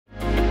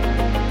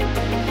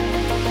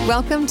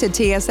Welcome to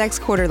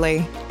TSX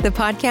Quarterly, the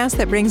podcast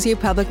that brings you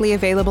publicly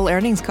available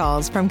earnings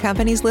calls from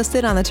companies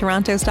listed on the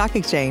Toronto Stock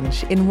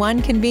Exchange in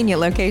one convenient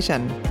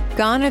location.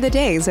 Gone are the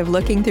days of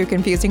looking through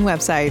confusing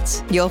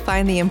websites. You'll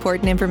find the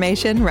important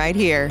information right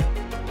here.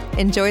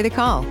 Enjoy the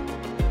call.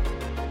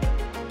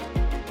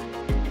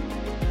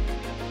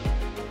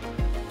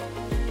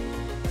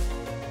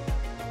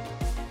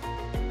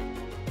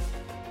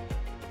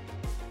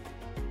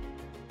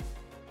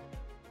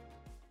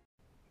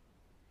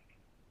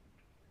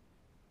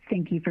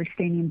 Thank you for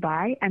standing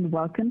by and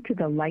welcome to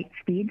the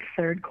Lightspeed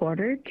third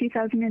quarter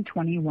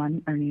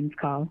 2021 earnings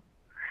call.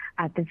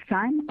 At this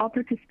time, all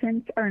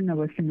participants are in a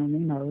listen-only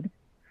mode.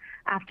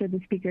 After the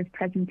speaker's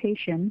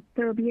presentation,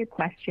 there will be a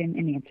question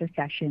and answer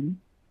session.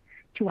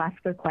 To ask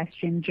a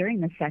question during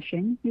the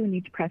session, you will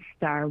need to press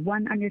star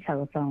 1 on your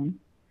telephone.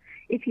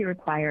 If you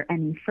require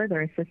any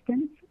further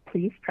assistance,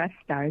 please press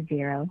star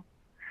 0.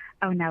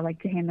 I would now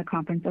like to hand the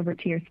conference over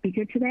to your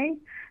speaker today,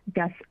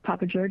 Gus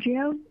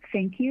Papageorgiou.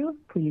 Thank you.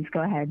 Please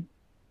go ahead.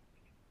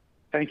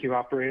 Thank you,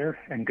 operator,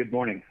 and good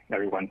morning,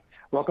 everyone.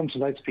 Welcome to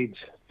Lightspeed's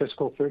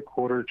fiscal third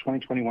quarter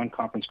 2021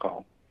 conference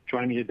call.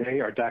 Joining me today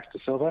are Dax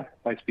Dasilva,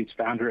 Lightspeed's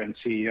founder and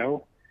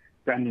CEO,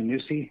 Brandon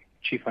Nussey,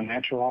 Chief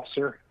Financial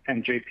Officer,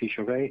 and JP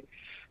Chauvet,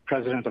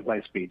 President of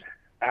Lightspeed.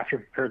 After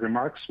prepared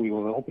remarks, we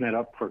will open it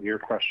up for your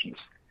questions.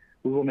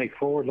 We will make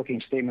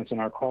forward-looking statements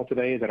in our call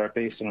today that are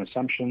based on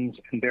assumptions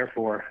and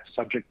therefore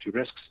subject to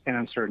risks and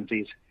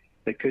uncertainties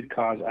that could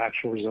cause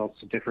actual results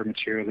to differ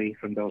materially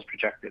from those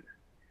projected.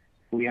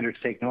 We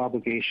undertake no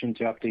obligation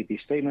to update these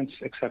statements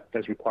except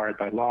as required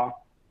by law.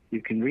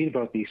 You can read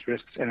about these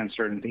risks and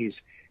uncertainties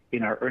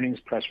in our earnings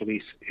press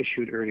release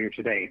issued earlier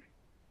today,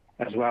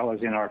 as well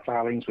as in our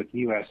filings with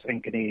U.S.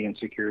 and Canadian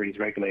securities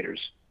regulators.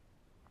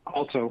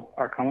 Also,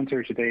 our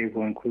commentary today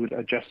will include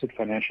adjusted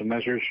financial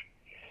measures,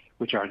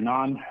 which are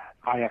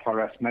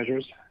non-IFRS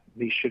measures.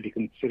 These should be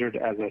considered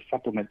as a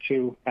supplement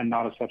to and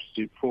not a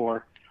substitute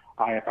for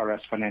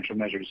IFRS financial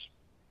measures.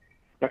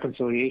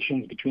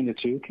 Reconciliations between the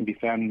two can be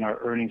found in our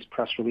earnings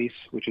press release,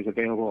 which is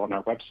available on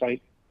our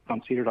website,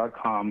 on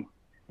SEDAR.com,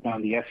 and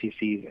on the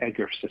SEC's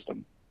EDGAR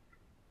system.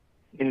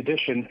 In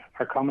addition,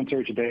 our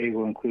commentary today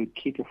will include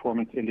key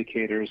performance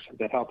indicators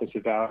that help us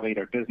evaluate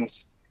our business,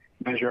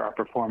 measure our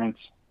performance,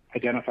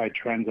 identify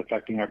trends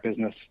affecting our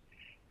business,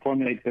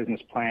 formulate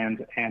business plans,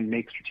 and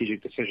make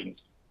strategic decisions.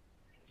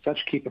 Such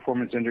key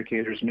performance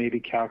indicators may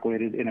be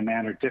calculated in a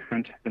manner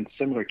different than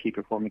similar key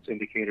performance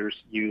indicators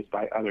used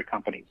by other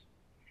companies.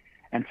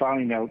 And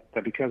finally, note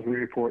that because we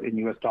report in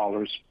U.S.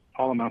 dollars,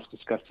 all amounts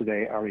discussed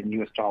today are in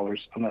U.S. dollars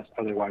unless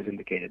otherwise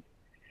indicated.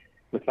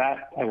 With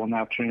that, I will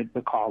now turn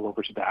the call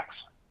over to Dax.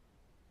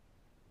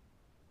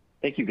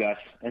 Thank you, Gus,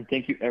 and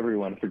thank you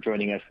everyone for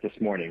joining us this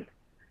morning.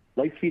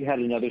 Lightspeed had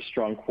another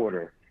strong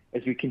quarter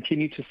as we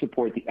continue to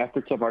support the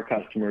efforts of our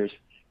customers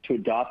to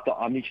adopt the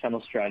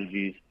omnichannel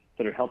strategies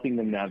that are helping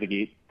them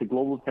navigate the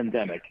global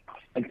pandemic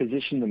and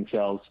position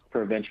themselves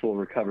for eventual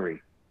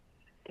recovery.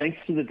 Thanks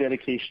to the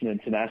dedication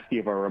and tenacity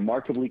of our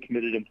remarkably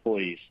committed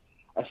employees,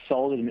 a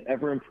solid and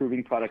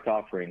ever-improving product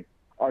offering,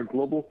 our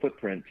global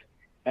footprint,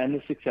 and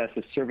the success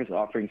of service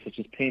offerings such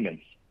as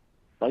payments,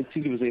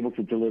 Lightspeed was able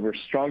to deliver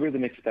stronger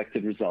than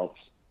expected results.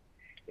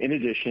 In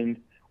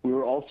addition, we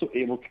were also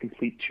able to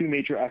complete 2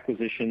 major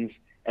acquisitions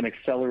and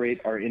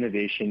accelerate our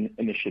innovation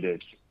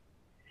initiatives.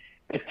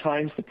 At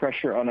times, the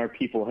pressure on our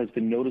people has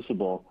been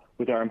noticeable,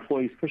 with our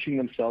employees pushing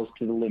themselves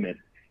to the limit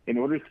in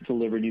order to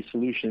deliver new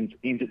solutions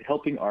aimed at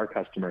helping our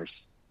customers.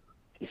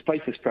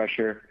 Despite this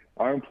pressure,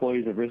 our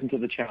employees have risen to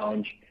the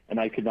challenge, and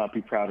I could not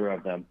be prouder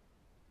of them.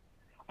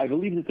 I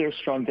believe that their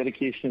strong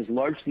dedication is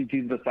largely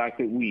due to the fact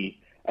that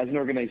we, as an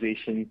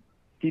organization,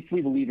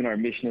 deeply believe in our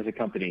mission as a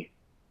company.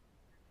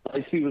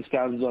 Lightspeed was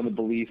founded on the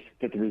belief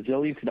that the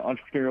resilience and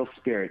entrepreneurial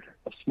spirit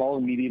of small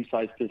and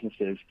medium-sized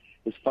businesses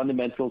is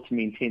fundamental to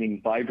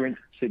maintaining vibrant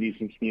cities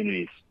and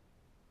communities.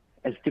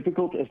 As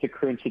difficult as the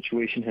current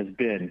situation has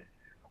been,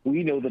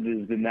 we know that it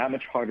has been that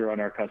much harder on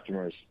our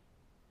customers.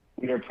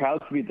 We are proud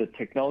to be the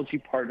technology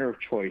partner of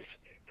choice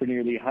for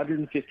nearly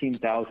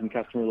 115,000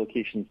 customer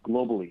locations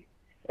globally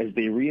as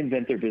they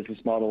reinvent their business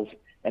models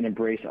and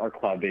embrace our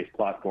cloud-based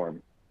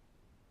platform.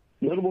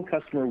 Notable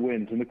customer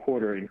wins in the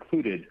quarter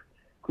included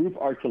Groupe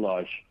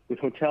Artelage with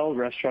hotel,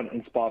 restaurant,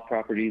 and spa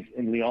properties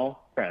in Lyon,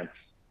 France.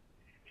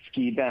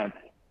 Ski Banff,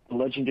 the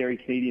legendary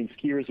Canadian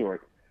ski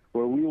resort,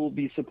 where we will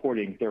be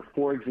supporting their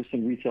 4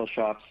 existing retail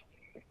shops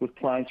with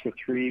plans for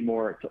 3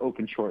 more to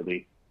open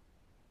shortly.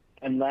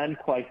 And Lan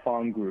Kwai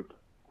Fong Group,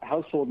 a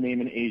household name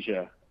in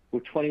Asia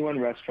with 21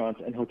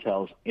 restaurants and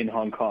hotels in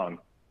Hong Kong.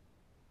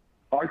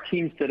 Our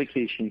team's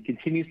dedication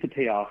continues to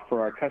pay off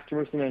for our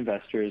customers and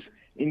investors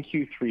in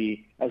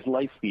Q3 as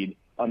Lightspeed,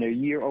 on a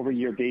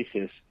year-over-year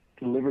basis,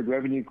 delivered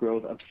revenue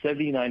growth of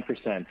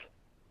 79%,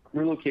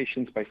 grew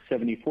locations by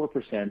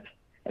 74%,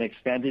 and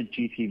expanded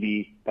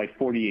GTV by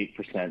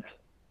 48%.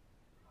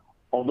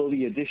 Although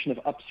the addition of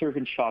Upserve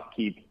and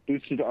ShopKeep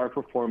boosted our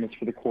performance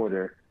for the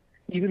quarter,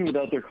 even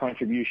without their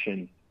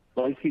contribution,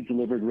 Lightspeed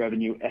delivered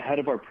revenue ahead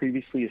of our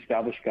previously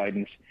established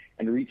guidance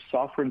and reached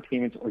software and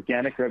payments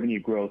organic revenue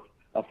growth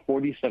of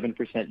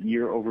 47%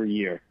 year over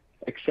year,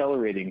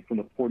 accelerating from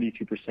the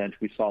 42%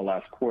 we saw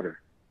last quarter.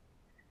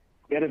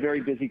 We had a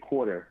very busy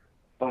quarter,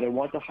 but I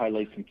want to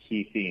highlight some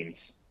key themes.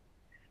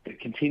 The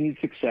continued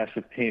success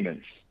of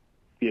payments,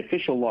 the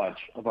official launch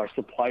of our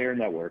supplier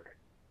network,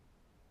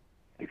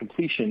 the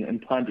completion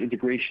and planned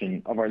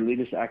integration of our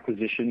latest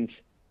acquisitions,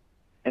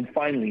 and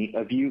finally,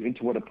 a view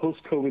into what a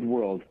post-COVID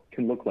world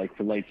can look like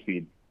for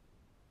Lightspeed.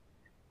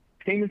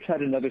 Payments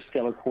had another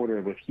stellar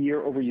quarter with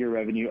year-over-year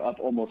revenue up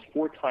almost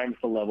 4 times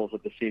the levels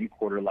of the same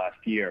quarter last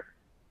year.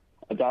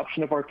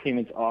 Adoption of our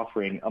payments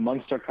offering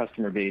amongst our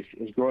customer base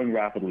is growing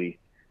rapidly,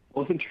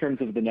 both in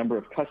terms of the number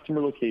of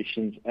customer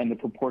locations and the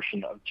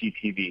proportion of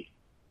GTV.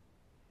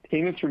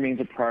 Payments remains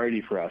a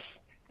priority for us,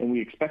 and we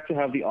expect to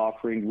have the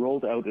offering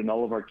rolled out in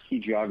all of our key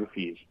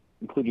geographies,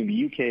 including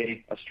the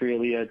UK,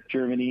 Australia,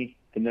 Germany,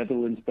 the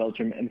Netherlands,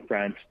 Belgium, and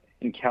France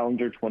in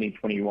calendar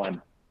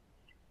 2021.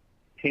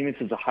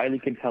 Payments is a highly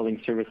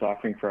compelling service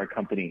offering for our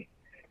company.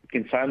 It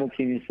can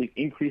simultaneously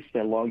increase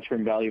the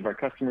long-term value of our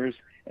customers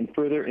and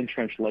further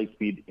entrench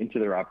Lightspeed into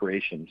their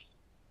operations.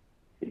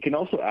 It can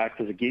also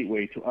act as a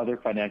gateway to other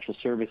financial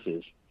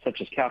services, such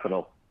as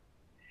capital.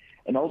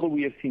 And although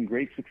we have seen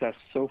great success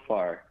so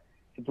far,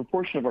 the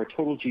proportion of our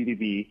total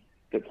GDP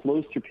that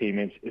flows through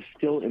payments is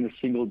still in the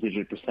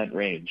single-digit %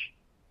 range.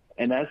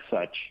 And as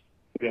such,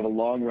 we have a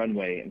long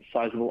runway and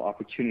sizable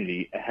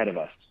opportunity ahead of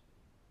us.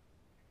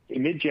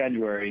 In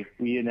mid-January,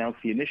 we announced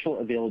the initial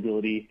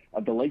availability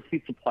of the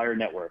Lightspeed Supplier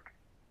Network.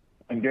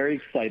 I'm very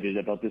excited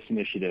about this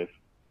initiative.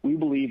 We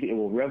believe it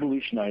will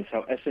revolutionize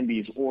how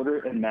SMBs order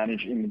and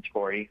manage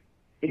inventory,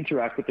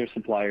 interact with their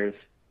suppliers,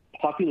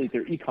 populate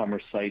their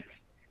e-commerce sites,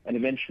 and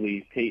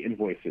eventually pay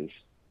invoices.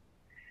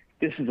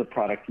 This is a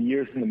product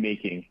years in the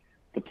making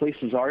that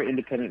places our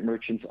independent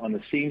merchants on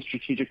the same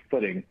strategic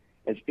footing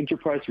as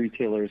enterprise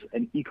retailers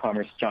and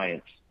e-commerce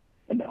giants,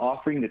 an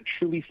offering that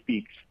truly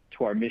speaks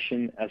to our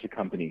mission as a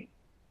company.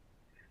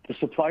 The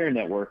supplier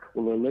network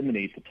will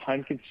eliminate the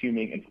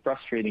time-consuming and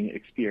frustrating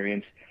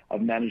experience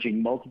of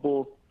managing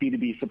multiple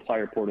B2B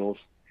supplier portals,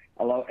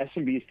 allow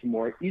SMBs to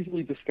more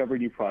easily discover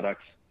new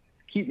products,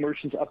 keep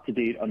merchants up to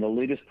date on the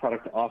latest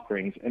product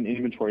offerings and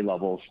inventory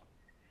levels,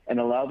 and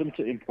allow them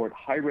to import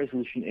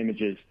high-resolution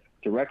images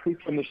directly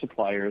from their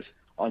suppliers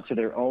onto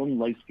their own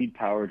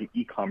Lightspeed-powered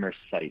e-commerce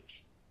sites.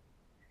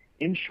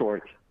 In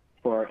short,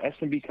 for our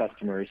SMB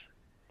customers,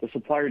 the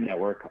supplier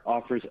network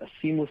offers a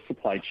seamless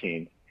supply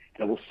chain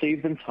that will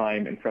save them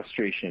time and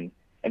frustration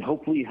and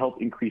hopefully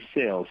help increase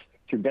sales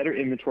through better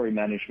inventory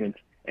management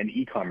and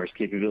e-commerce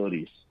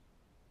capabilities.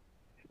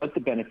 But the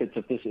benefits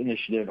of this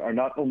initiative are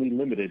not only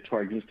limited to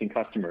our existing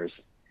customers.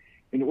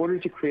 In order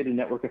to create a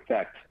network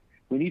effect,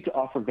 we need to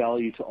offer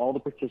value to all the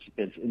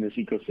participants in this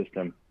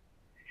ecosystem.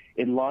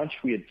 In launch,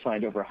 we had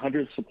signed over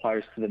 100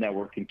 suppliers to the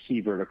network in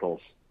key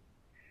verticals.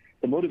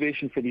 The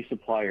motivation for these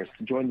suppliers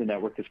to join the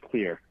network is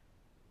clear.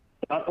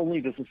 Not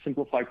only does it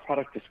simplify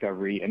product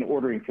discovery and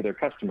ordering for their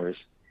customers,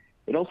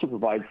 it also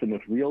provides them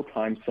with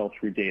real-time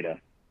sell-through data.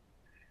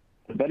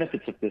 The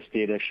benefits of this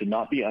data should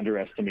not be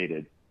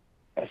underestimated,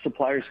 as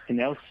suppliers can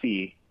now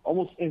see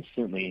almost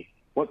instantly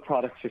what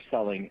products are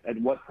selling at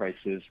what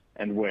prices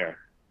and where.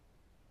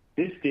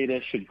 This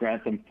data should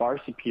grant them far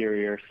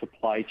superior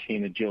supply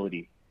chain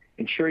agility,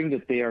 ensuring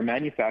that they are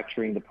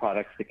manufacturing the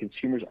products that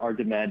consumers are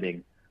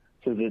demanding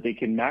so that they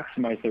can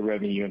maximize their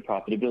revenue and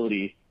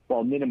profitability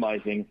while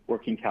minimizing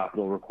working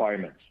capital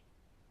requirements.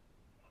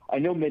 I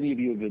know many of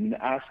you have been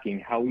asking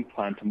how we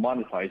plan to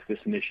monetize this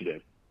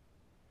initiative.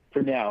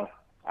 For now,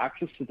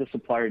 access to the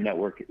supplier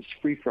network is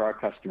free for our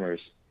customers,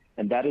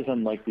 and that is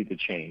unlikely to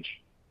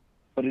change.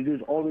 But it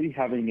is already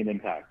having an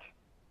impact.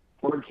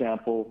 For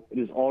example, it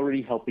is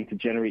already helping to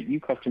generate new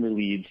customer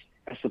leads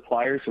as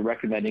suppliers are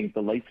recommending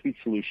the Lightspeed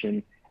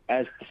solution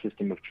as the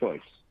system of choice.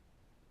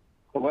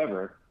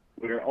 However,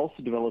 we are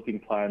also developing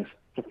plans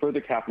to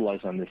further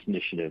capitalize on this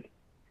initiative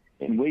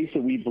in ways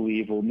that we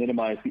believe will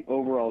minimize the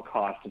overall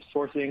cost of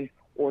sourcing,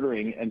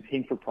 ordering, and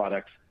paying for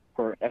products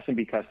for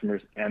SMB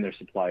customers and their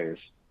suppliers.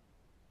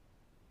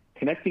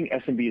 Connecting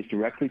SMBs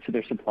directly to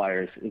their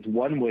suppliers is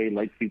one way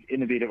Lightspeed's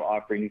innovative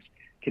offerings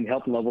can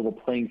help level the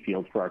playing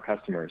field for our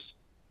customers.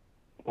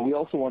 But we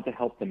also want to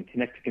help them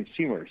connect to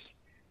consumers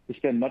who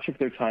spend much of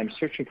their time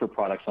searching for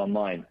products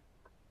online.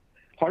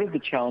 Part of the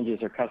challenges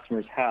our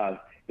customers have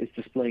is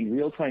displaying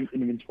real-time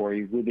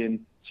inventory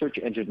within search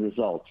engine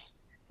results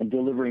and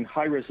delivering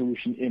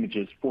high-resolution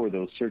images for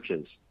those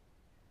searches.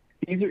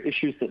 These are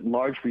issues that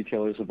large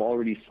retailers have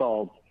already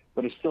solved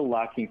but are still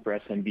lacking for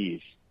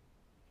SMBs.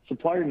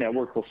 Supplier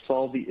Network will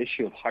solve the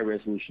issue of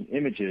high-resolution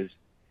images,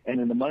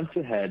 and in the months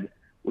ahead,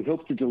 we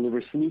hope to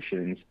deliver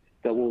solutions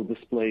that will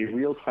display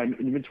real-time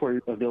inventory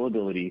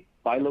availability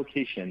by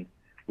location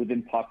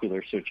within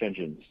popular search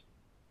engines.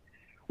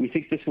 We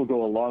think this will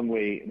go a long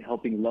way in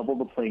helping level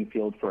the playing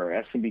field for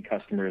our SMB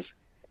customers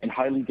and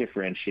highly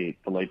differentiate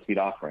the Lightspeed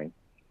offering.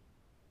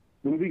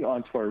 Moving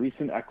on to our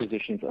recent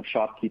acquisitions of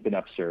ShopKeep and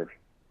Upserve.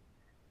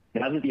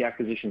 Now that the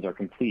acquisitions are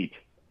complete,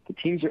 the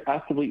teams are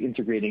actively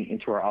integrating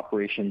into our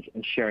operations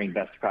and sharing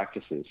best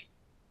practices.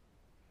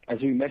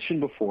 As we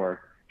mentioned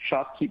before,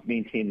 ShopKeep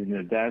maintains an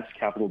advanced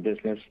capital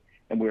business,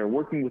 and we are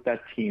working with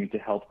that team to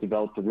help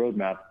develop the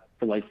roadmap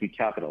for Lightspeed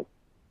Capital.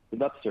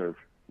 With Upserve,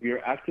 we are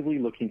actively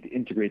looking to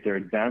integrate their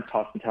advanced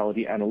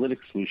hospitality analytics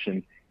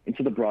solution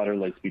into the broader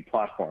Lightspeed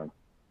platform.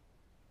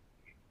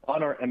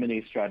 On our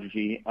M&A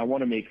strategy, I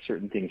want to make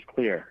certain things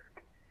clear.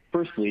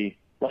 Firstly,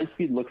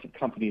 Lightspeed looks at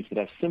companies that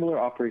have similar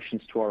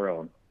operations to our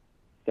own.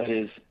 That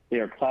is, they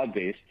are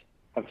cloud-based,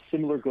 have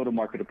similar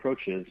go-to-market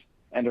approaches,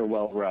 and are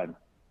well-run.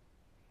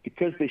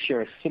 Because they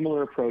share a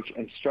similar approach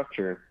and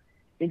structure,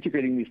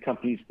 integrating these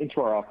companies into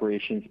our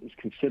operations is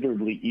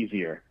considerably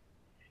easier.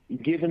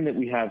 Given that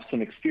we have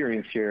some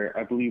experience here,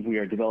 I believe we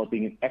are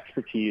developing an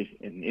expertise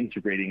in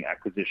integrating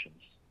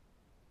acquisitions.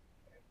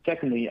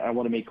 Secondly, I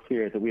want to make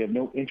clear that we have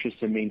no interest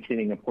in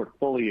maintaining a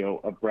portfolio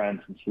of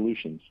brands and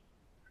solutions.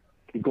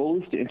 The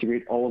goal is to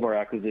integrate all of our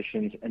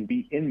acquisitions and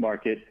be in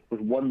market with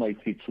one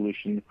Lightspeed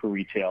solution for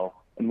retail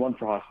and one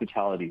for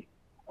hospitality,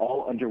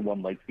 all under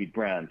one Lightspeed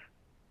brand.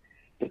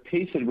 The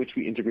pace at which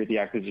we integrate the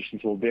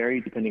acquisitions will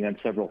vary depending on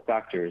several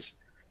factors,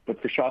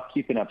 but for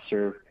ShopKeep and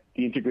Upserve,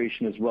 the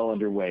integration is well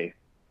underway,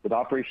 with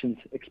operations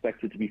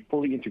expected to be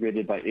fully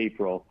integrated by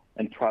April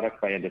and product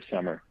by end of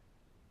summer.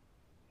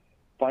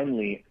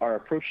 Finally, our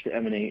approach to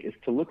M&A is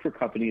to look for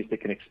companies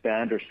that can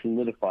expand or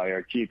solidify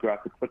our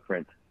geographic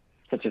footprint,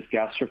 such as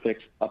Gastrofix,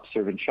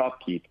 Upserve, and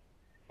ShopKeep,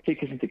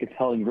 take us into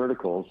compelling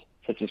verticals,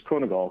 such as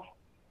Chronogolf,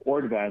 or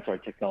advance our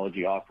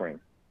technology offering.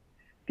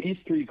 These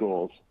three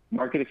goals,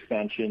 market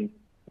expansion,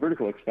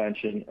 vertical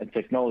expansion, and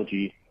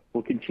technology,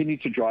 will continue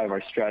to drive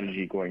our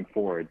strategy going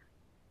forward.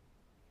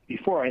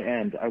 Before I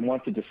end, I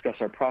want to discuss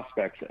our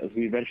prospects as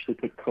we eventually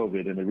put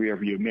COVID in the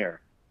rearview mirror.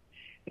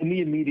 In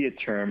the immediate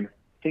term,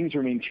 things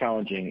remain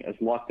challenging as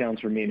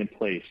lockdowns remain in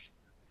place,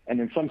 and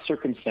in some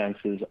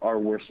circumstances are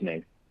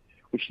worsening,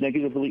 which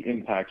negatively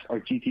impacts our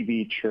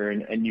GTV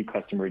churn and new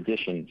customer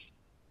additions.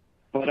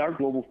 But our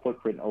global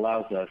footprint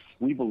allows us,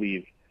 we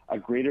believe, a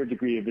greater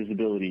degree of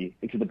visibility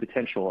into the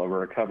potential of a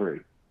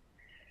recovery.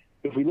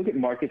 If we look at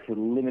markets with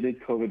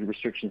limited COVID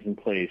restrictions in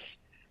place,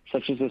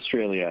 such as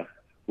Australia,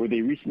 where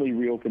they recently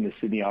reopened the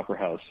Sydney Opera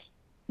House,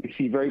 we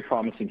see very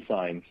promising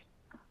signs.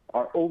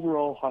 Our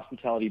overall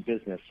hospitality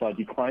business saw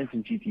declines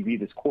in GTV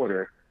this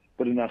quarter,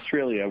 but in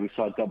Australia we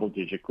saw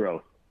double-digit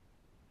growth.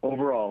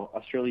 Overall,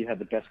 Australia had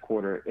the best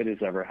quarter it has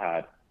ever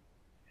had.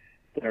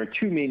 There are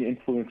two main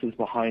influences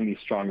behind these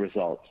strong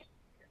results.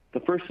 The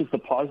first is the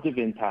positive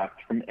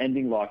impact from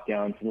ending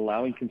lockdowns and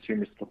allowing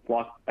consumers to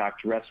flock back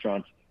to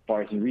restaurants,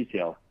 bars, and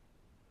retail.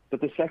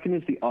 But the second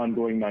is the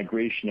ongoing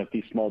migration of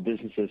these small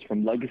businesses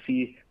from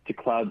legacy to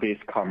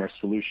cloud-based commerce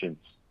solutions.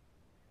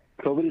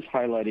 COVID is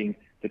highlighting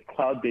that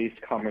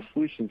cloud-based commerce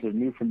solutions have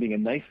moved from being a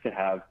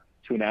nice-to-have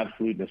to an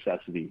absolute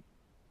necessity.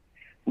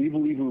 We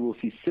believe we will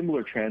see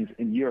similar trends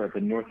in Europe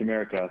and North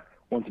America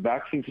once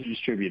vaccines are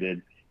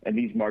distributed and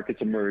these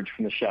markets emerge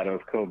from the shadow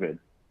of COVID.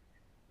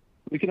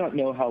 We cannot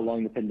know how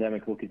long the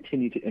pandemic will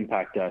continue to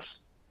impact us,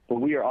 but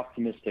we are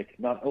optimistic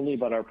not only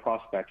about our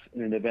prospects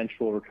in an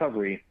eventual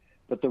recovery,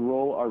 but the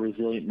role our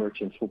resilient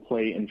merchants will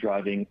play in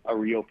driving a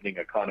reopening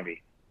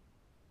economy.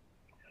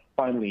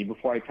 Finally,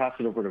 before I pass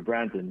it over to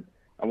Brandon,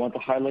 I want to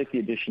highlight the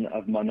addition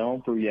of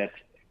Manon Brouillette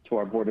to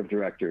our board of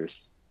directors.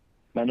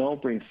 Manon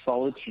brings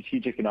solid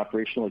strategic and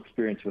operational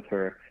experience with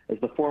her as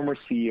the former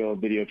CEO of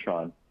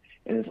Videotron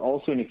and is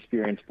also an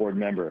experienced board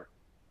member.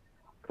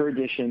 Her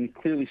addition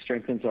clearly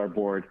strengthens our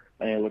board,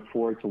 and I look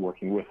forward to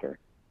working with her.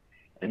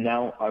 And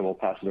now I will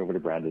pass it over to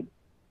Brandon.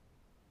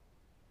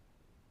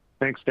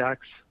 Thanks,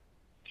 Dax.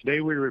 Today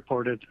we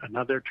reported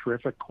another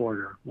terrific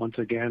quarter, once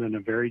again in a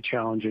very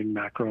challenging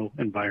macro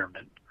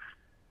environment.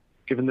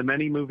 Given the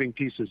many moving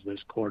pieces this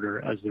quarter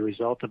as the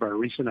result of our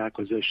recent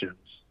acquisitions,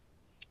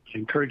 I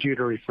encourage you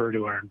to refer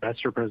to our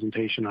investor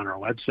presentation on our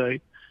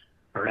website,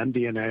 our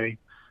MD&A,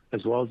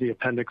 as well as the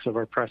appendix of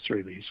our press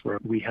release, where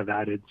we have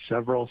added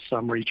several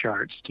summary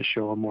charts to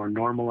show a more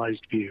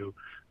normalized view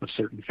of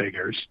certain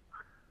figures.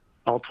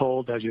 All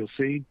told, as you'll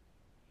see,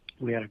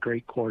 we had a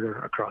great quarter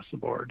across the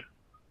board.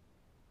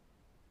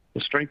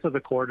 The strength of the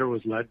quarter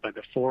was led by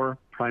the four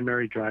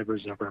primary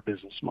drivers of our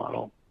business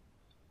model.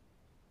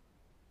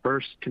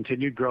 First,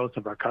 continued growth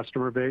of our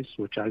customer base,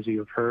 which, as you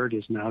have heard,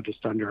 is now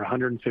just under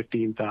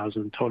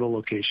 115,000 total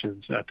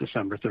locations at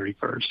December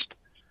 31st.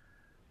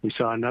 We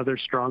saw another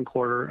strong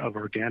quarter of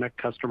organic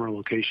customer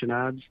location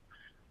adds,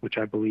 which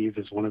I believe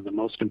is one of the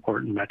most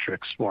important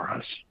metrics for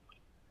us.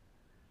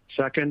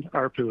 Second,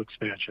 ARPU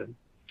expansion.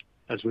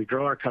 As we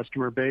grow our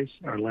customer base,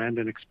 our land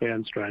and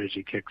expand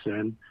strategy kicks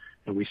in,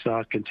 and we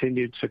saw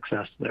continued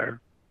success there.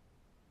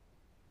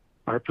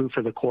 ARPU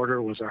for the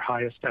quarter was our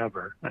highest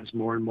ever as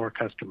more and more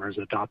customers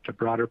adopt a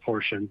broader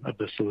portion of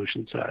the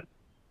solution set.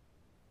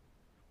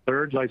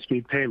 Third,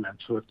 Lightspeed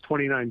Payments. With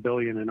 $29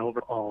 billion in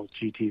overall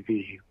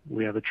GTV,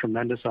 we have a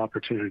tremendous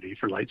opportunity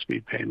for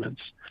Lightspeed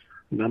Payments.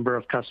 The number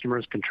of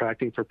customers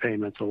contracting for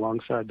payments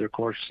alongside their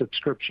core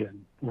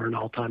subscription were an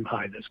all-time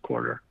high this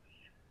quarter.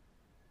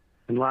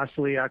 And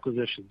lastly,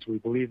 acquisitions. We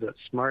believe that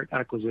smart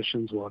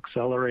acquisitions will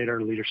accelerate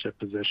our leadership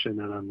position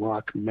and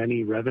unlock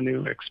many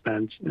revenue,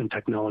 expense, and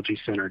technology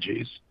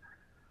synergies.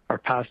 Our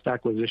past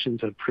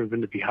acquisitions have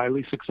proven to be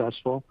highly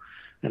successful,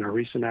 and our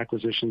recent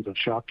acquisitions of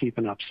ShopKeep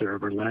and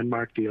Upserve are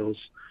landmark deals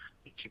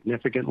that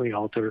significantly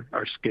alter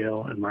our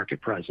scale and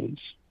market presence.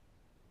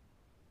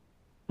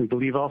 We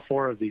believe all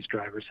four of these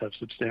drivers have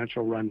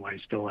substantial runway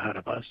still ahead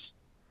of us.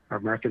 Our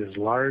market is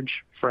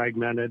large,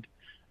 fragmented,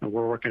 and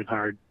we're working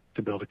hard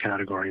to build a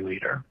category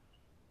leader.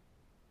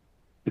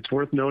 It's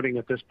worth noting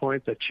at this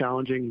point that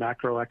challenging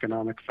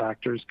macroeconomic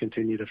factors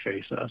continue to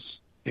face us.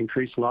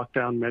 Increased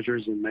lockdown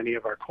measures in many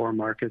of our core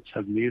markets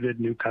have muted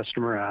new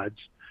customer adds,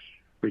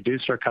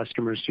 reduced our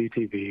customers'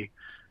 GTV,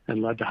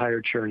 and led to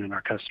higher churn in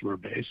our customer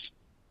base.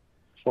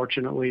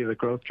 Fortunately, the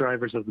growth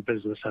drivers of the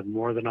business have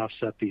more than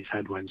offset these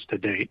headwinds to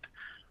date.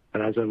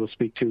 But as I will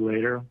speak to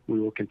later,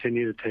 we will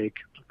continue to take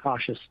a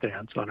cautious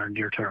stance on our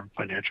near-term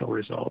financial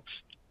results.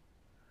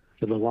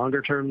 For the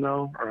longer term,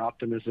 though, our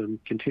optimism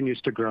continues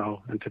to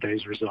grow, and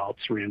today's results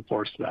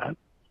reinforce that.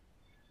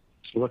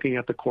 So looking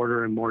at the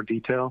quarter in more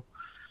detail,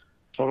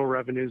 total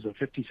revenues of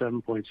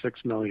 $57.6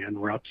 million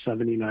were up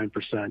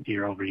 79%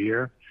 year over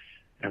year,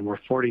 and were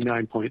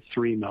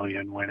 $49.3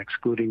 million when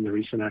excluding the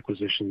recent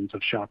acquisitions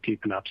of ShopKeep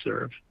and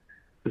Upserve.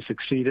 This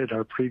exceeded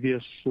our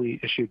previously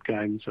issued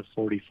guidance of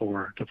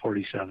 $44 to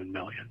 $47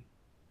 million.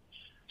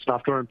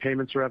 Software and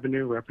payments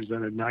revenue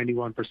represented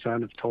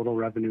 91% of total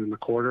revenue in the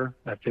quarter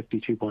at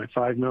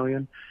 $52.5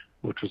 million,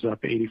 which was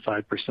up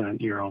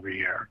 85% year over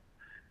year.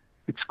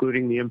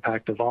 Excluding the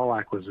impact of all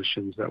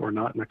acquisitions that were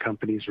not in the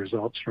company's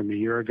results from a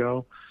year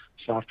ago,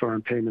 software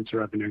and payments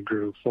revenue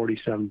grew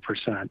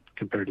 47%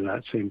 compared to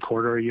that same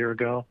quarter a year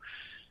ago,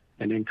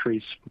 an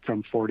increase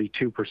from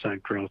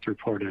 42% growth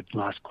reported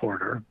last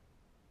quarter.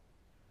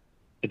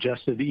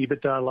 Adjusted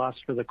EBITDA loss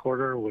for the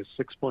quarter was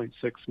 $6.6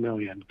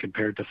 million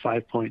compared to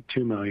 $5.2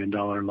 million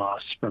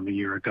loss from a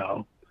year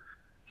ago.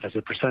 As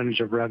a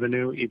percentage of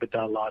revenue,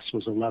 EBITDA loss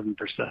was 11%,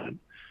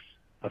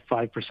 a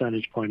 5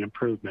 percentage point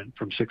improvement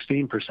from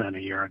 16%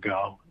 a year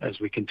ago, as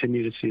we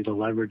continue to see the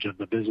leverage of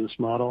the business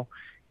model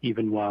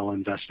even while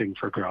investing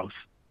for growth.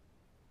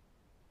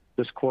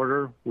 This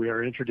quarter, we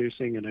are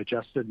introducing an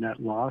adjusted net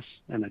loss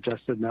and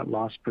adjusted net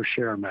loss per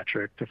share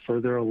metric to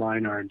further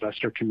align our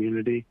investor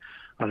community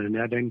on a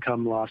net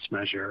income loss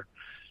measure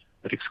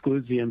that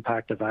excludes the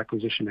impact of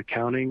acquisition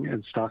accounting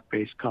and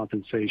stock-based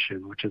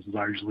compensation, which is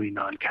largely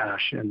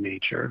non-cash in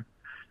nature.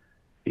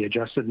 The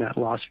adjusted net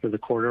loss for the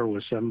quarter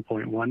was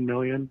 $7.1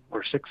 million,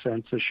 or 6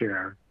 cents a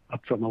share,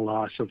 up from a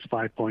loss of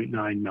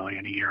 $5.9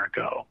 million a year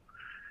ago.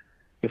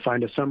 You'll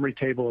find a summary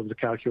table of the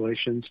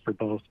calculations for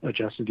both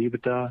adjusted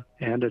EBITDA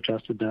and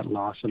adjusted net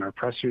loss in our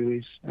press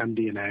release,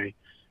 MD&A,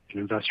 and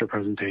investor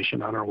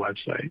presentation on our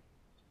website.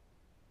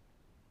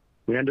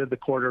 We ended the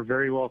quarter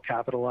very well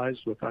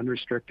capitalized with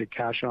unrestricted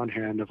cash on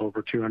hand of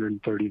over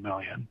 $230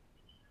 million.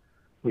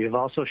 We have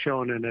also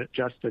shown an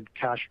adjusted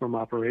cash from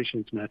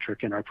operations metric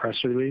in our press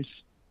release,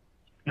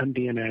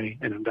 MD&A,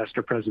 and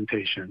investor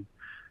presentation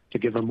to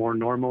give a more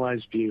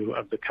normalized view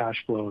of the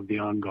cash flow of the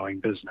ongoing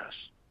business.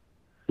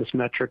 This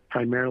metric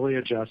primarily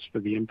adjusts for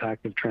the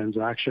impact of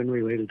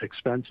transaction-related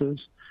expenses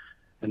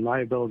and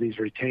liabilities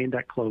retained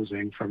at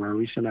closing from our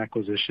recent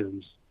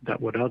acquisitions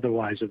that would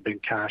otherwise have been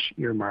cash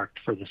earmarked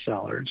for the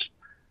sellers.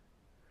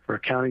 For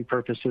accounting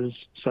purposes,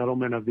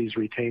 settlement of these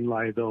retained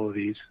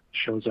liabilities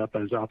shows up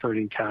as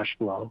operating cash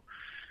flow,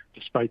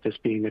 despite this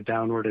being a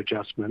downward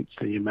adjustment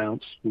to the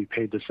amounts we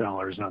paid the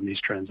sellers on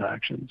these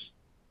transactions.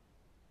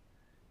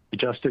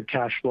 Adjusted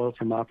cash flow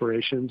from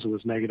operations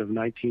was negative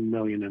 $19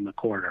 million in the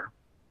quarter.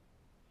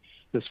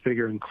 This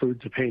figure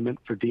includes a payment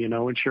for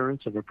D&O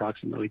insurance of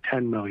approximately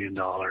 $10 million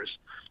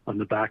on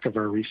the back of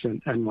our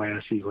recent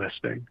NYSE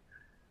listing.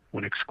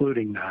 When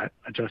excluding that,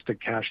 adjusted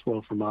cash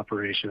flow from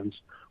operations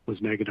was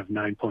negative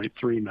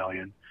 $9.3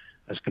 million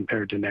as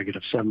compared to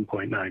negative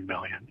 $7.9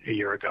 million a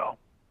year ago.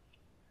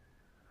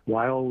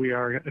 While we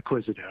are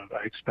acquisitive,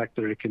 I expect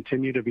there to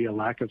continue to be a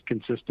lack of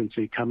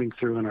consistency coming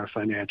through in our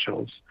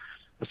financials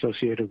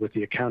associated with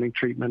the accounting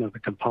treatment of the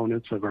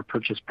components of our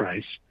purchase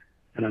price,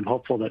 and I'm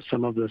hopeful that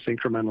some of this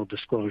incremental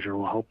disclosure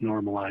will help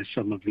normalize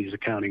some of these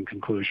accounting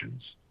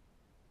conclusions.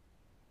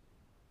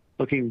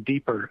 Looking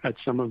deeper at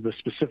some of the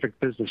specific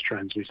business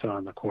trends we saw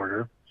in the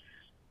quarter,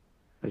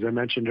 as I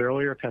mentioned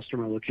earlier,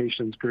 customer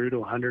locations grew to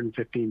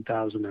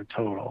 115,000 in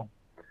total.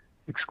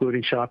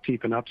 Excluding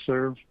ShopKeep and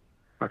Upserve,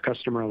 our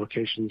customer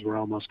locations were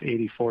almost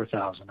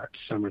 84,000 at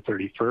December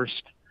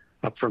 31st,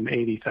 up from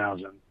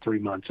 80,000 3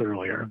 months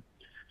earlier.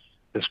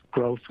 This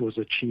growth was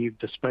achieved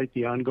despite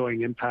the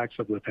ongoing impacts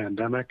of the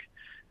pandemic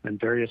and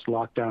various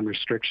lockdown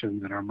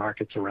restrictions in our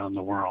markets around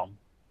the world,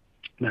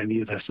 and I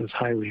view this as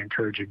highly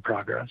encouraging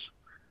progress.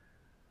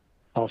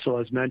 Also,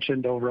 as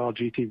mentioned, overall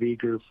GTV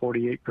grew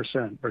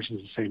 48%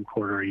 versus the same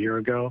quarter a year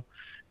ago,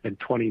 and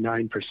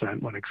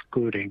 29% when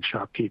excluding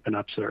ShopKeep and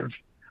Upserve.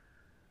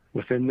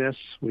 Within this,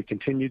 we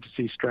continue to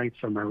see strength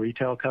from our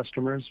retail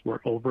customers, where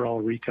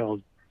overall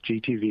retail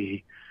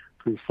GTV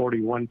grew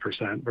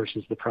 41%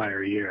 versus the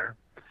prior year.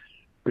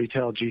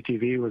 Retail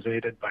GTV was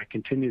aided by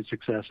continued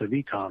success of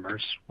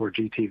e-commerce, where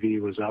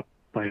GTV was up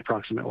by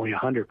approximately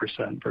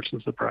 100%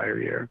 versus the prior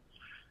year.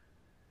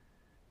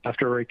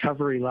 After a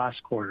recovery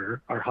last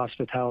quarter, our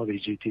hospitality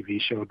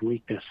GTV showed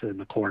weakness in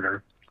the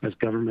quarter as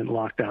government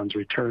lockdowns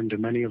returned to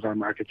many of our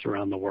markets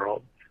around the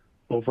world.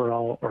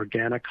 Overall,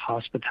 organic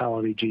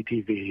hospitality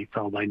GTV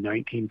fell by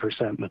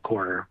 19% in the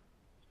quarter,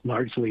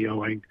 largely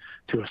owing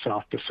to a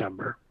soft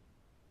December.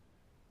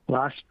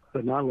 Last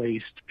but not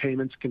least,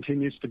 payments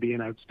continues to be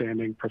an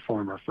outstanding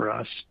performer for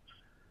us.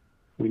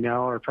 We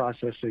now are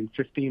processing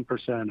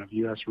 15% of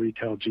U.S.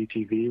 retail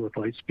GTV with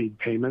Lightspeed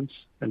Payments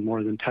and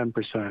more than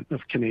 10%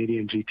 of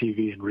Canadian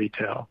GTV in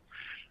retail,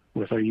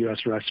 with our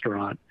U.S.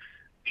 restaurant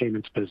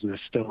payments business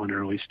still in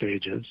early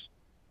stages.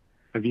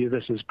 I view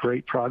this as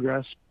great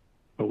progress,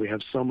 but we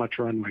have so much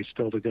runway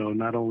still to go,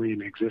 not only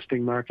in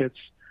existing markets,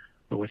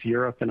 but with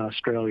Europe and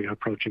Australia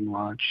approaching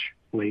launch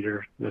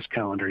later this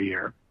calendar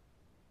year.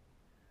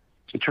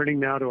 So turning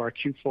now to our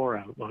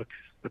Q4 outlook,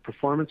 the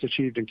performance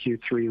achieved in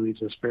Q3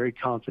 leaves us very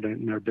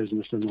confident in our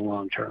business in the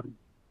long term.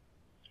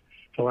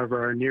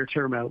 However, our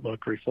near-term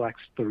outlook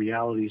reflects the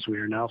realities we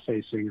are now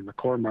facing in the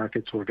core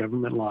markets where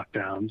government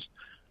lockdowns,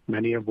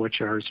 many of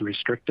which are as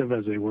restrictive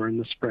as they were in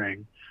the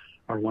spring,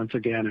 are once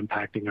again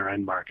impacting our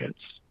end markets.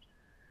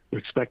 We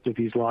expect that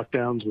these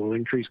lockdowns will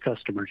increase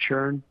customer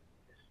churn,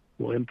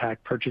 will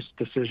impact purchase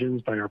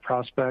decisions by our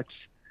prospects,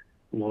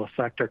 and will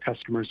affect our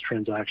customers'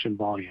 transaction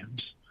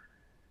volumes.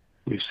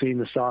 We've seen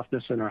the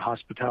softness in our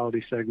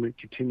hospitality segment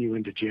continue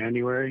into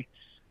January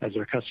as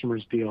our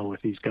customers deal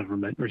with these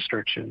government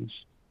restrictions.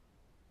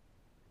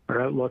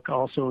 Our outlook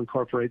also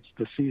incorporates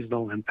the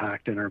seasonal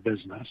impact in our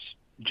business.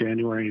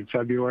 January and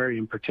February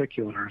in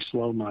particular are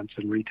slow months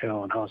in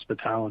retail and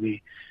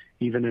hospitality,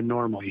 even in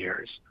normal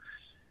years,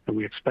 and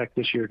we expect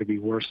this year to be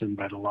worsened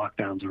by the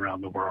lockdowns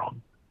around the world.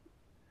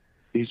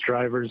 These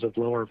drivers of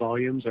lower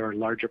volumes are a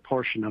larger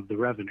portion of the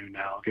revenue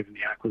now, given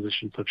the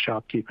acquisitions of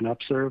ShopKeep and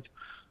Upserve,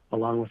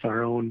 along with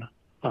our own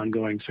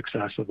ongoing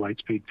success of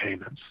Lightspeed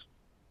Payments.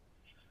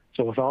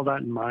 So with all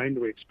that in mind,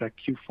 we expect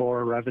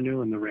Q4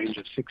 revenue in the range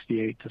of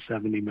 $68 to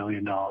 $70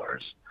 million.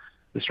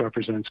 This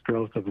represents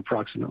growth of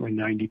approximately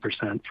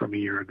 90% from a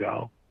year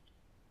ago.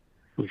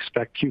 We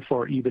expect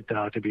Q4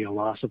 EBITDA to be a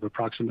loss of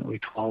approximately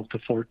 $12 to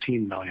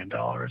 $14 million.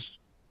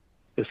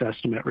 This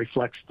estimate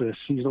reflects the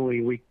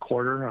seasonally weak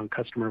quarter on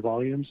customer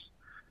volumes,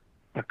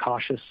 a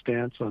cautious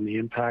stance on the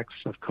impacts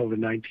of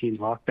COVID-19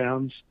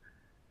 lockdowns,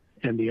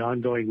 and the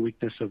ongoing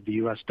weakness of the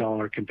U.S.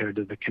 dollar compared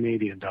to the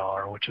Canadian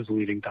dollar, which is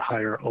leading to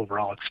higher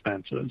overall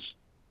expenses.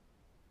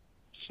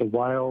 So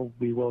while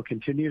we will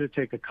continue to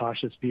take a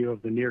cautious view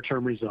of the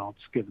near-term results,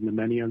 given the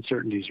many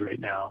uncertainties right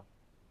now,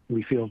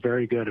 we feel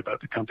very good about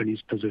the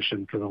company's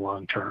position for the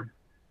long term.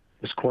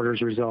 This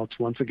quarter's results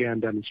once again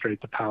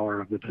demonstrate the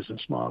power of the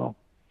business model.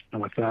 And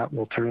with that,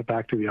 we'll turn it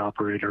back to the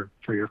operator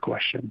for your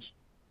questions.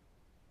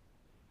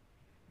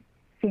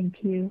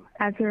 Thank you.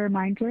 As a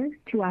reminder,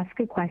 to ask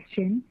a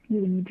question, you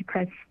will need to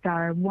press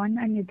star 1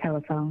 on your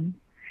telephone.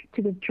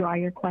 To withdraw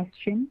your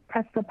question,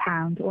 press the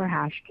pound or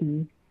hash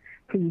key.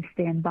 Please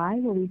stand by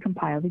while we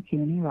compile the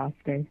Q&A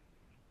roster.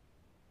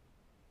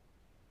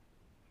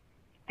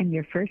 And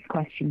your first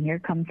question here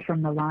comes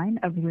from the line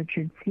of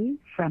Richard Tse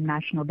from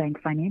National Bank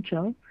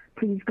Financial.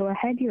 Please go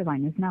ahead. Your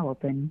line is now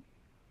open.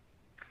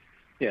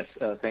 Yes,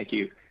 thank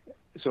you.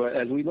 So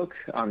as we look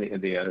on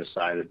the other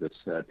side of this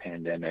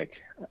pandemic,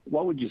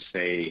 what would you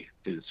say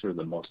is sort of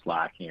the most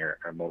lacking or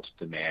most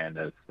demand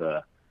of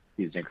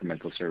these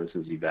incremental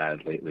services you've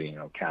added lately,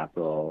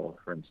 capital,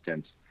 for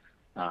instance?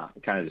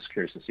 Kind of just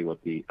curious to see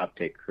what the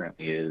uptake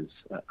currently is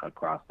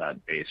across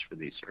that base for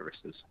these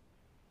services.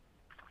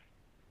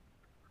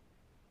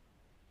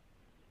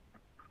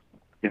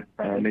 Yeah,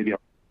 maybe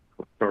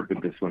I'll start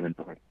with this one.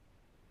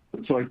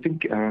 So I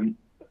think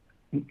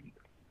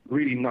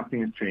really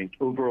nothing has changed.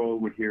 Overall,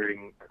 we're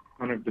hearing a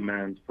ton of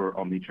demand for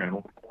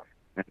omnichannel.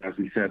 And as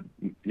we said,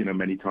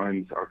 many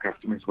times our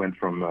customers went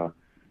from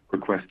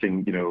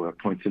requesting, a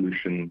point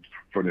solution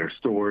for their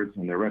stores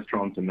and their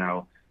restaurants, and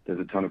now there's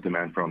a ton of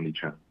demand for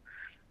omnichannel.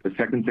 The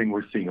second thing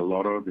we're seeing a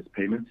lot of is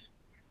payments.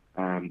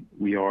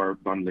 We are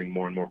bundling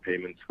more and more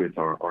payments with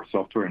our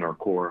software and our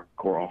core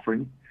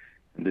offering,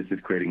 and this is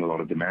creating a lot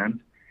of demand.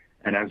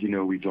 And as you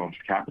know, we've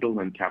launched Capital,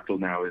 and Capital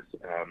now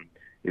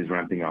is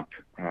ramping up,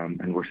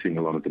 and we're seeing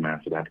a lot of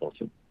demand for that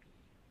also.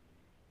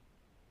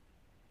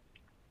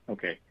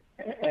 Okay.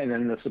 And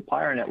then the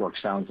supplier network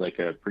sounds like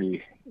a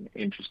pretty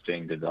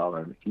interesting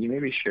development. Can you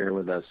maybe share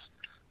with us,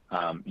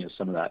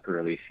 some of that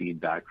early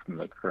feedback from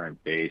the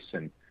current base?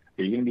 And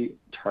are you going to be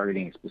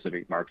targeting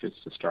specific markets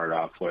to start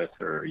off with,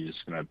 or are you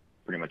just going to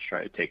pretty much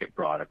try to take it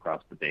broad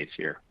across the base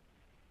here?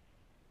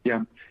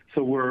 Yeah,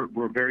 so we're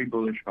very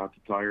bullish about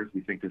suppliers.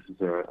 We think this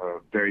is a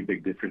very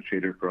big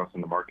differentiator for us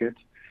in the market.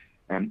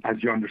 And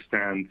as you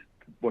understand,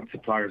 what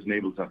suppliers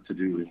enables us to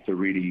do is to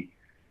really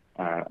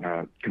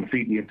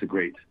completely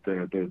integrate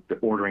the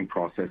ordering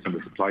process and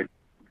the supply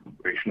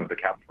integration of the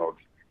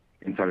catalogs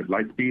inside of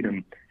Lightspeed,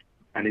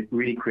 and it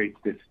really creates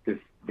this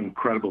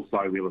incredible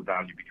flywheel of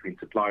value between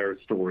suppliers,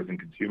 stores, and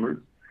consumers.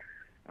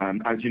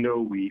 As you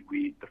know,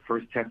 the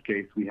first test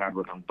case we had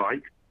was on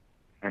bikes,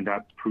 and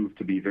that proved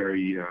to be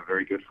very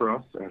good for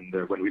us. And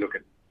when we look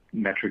at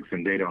metrics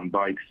and data on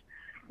bikes,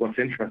 what's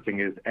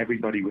interesting is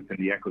everybody within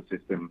the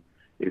ecosystem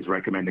is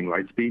recommending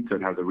Lightspeed, so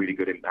it has a really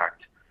good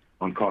impact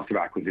on cost of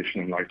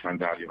acquisition and lifetime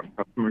value on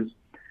customers.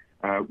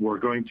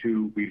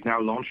 We've now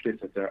launched this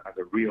as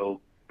a real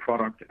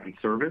product and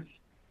service.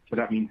 So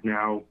that means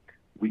now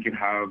we can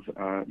have,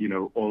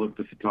 all of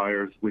the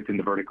suppliers within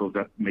the verticals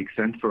that make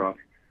sense for us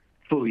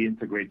fully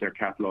integrate their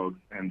catalogs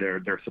and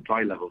their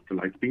supply levels to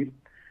Lightspeed.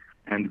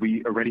 And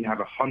we already have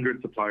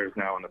 100 suppliers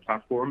now on the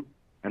platform,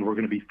 and we're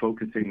going to be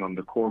focusing on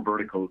the core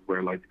verticals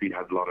where Lightspeed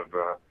has a lot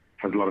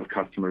of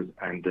customers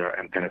and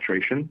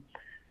penetration.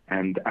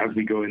 And as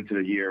we go into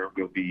the year,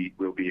 we'll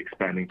be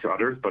expanding to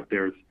others. But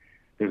there's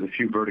a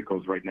few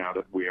verticals right now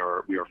that we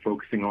are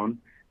focusing on,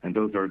 and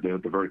those are the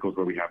verticals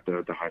where we have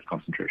the highest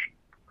concentration.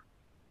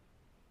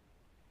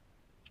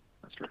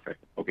 That's terrific.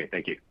 Okay,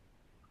 thank you.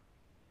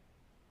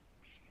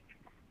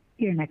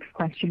 Your next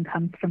question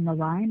comes from the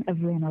line of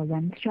Raimo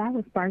Lenschow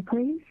with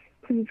Barclays.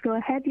 Please go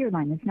ahead. Your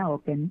line is now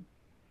open.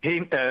 Hey,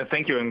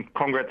 thank you, and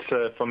congrats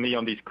from me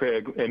on these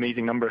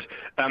amazing numbers.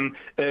 Can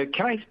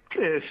I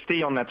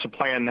stay on that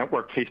supplier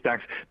network phase,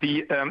 Dax?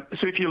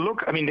 So if you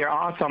look, there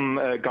are some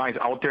guys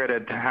out there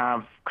that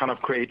have kind of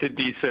created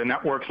these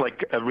networks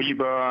like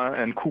Ariba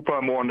and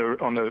Coupa more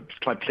on the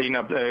plain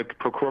up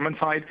procurement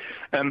side.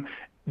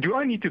 Do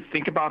I need to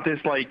think about this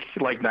like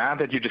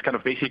that you just kind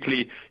of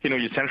basically,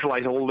 you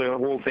centralize the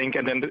whole thing?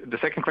 And then the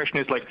second question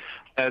is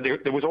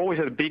there was always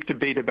a big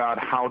debate about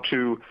how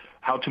to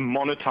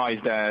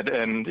monetize that,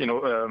 and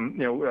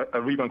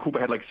Ariba and Coupa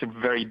had some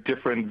very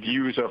different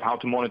views of how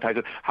to monetize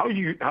it. How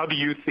do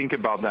you think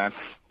about that?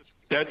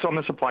 That's on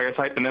the supplier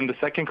side. And then the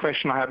second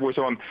question I had was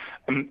on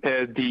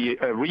the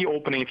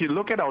reopening. If you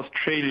look at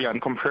Australia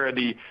and compare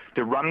the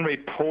run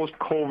rate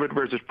post-COVID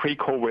versus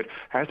pre-COVID,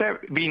 has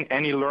there been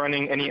any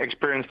learning, any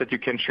experience that you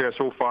can share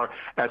so far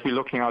as we're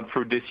looking out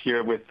through this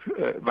year with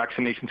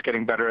vaccinations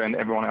getting better and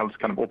everyone else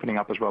kind of opening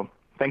up as well?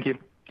 Thank you.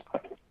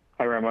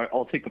 Hi, Raimo.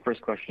 I'll take the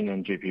first question,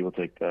 and JP will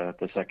take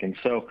the second.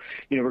 So,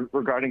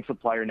 regarding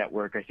supplier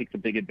network, I think the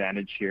big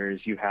advantage here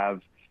is you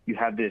have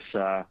this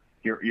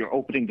you're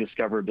opening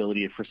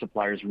discoverability for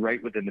suppliers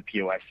right within the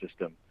POS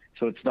system.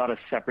 So it's not a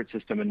separate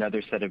system,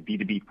 another set of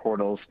B2B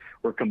portals.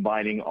 We're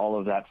combining all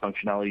of that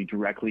functionality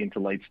directly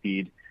into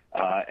Lightspeed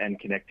and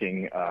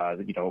connecting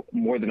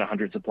more than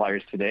 100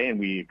 suppliers today, and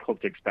we hope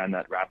to expand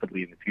that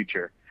rapidly in the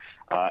future.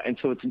 And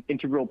so it's an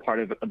integral part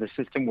of the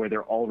system where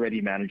they're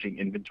already managing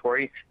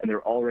inventory and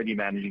they're already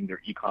managing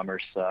their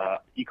e-commerce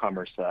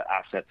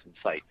assets and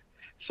sites.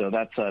 So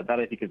that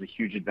I think is a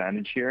huge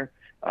advantage here.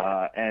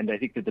 And I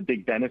think that the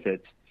big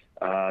benefit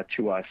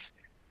to us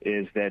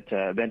is that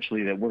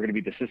eventually that we're going to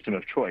be the system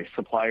of choice.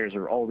 Suppliers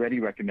are already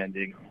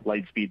recommending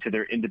Lightspeed to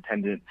their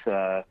independent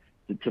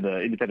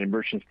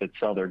merchants that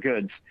sell their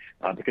goods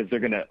because they're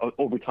going to,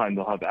 over time,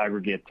 they'll have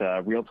aggregate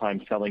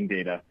real-time selling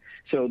data.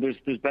 So there's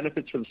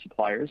benefits for the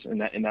suppliers in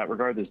that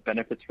regard. There's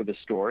benefits for the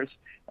stores,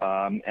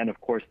 and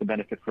of course the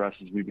benefit for us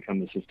is we become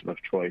the system of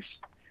choice.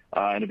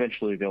 And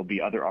eventually there'll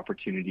be other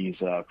opportunities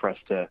for us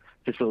to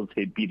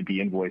facilitate B2B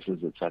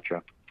invoices, et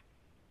cetera.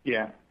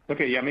 Yeah.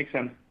 Okay. Yeah, makes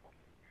sense.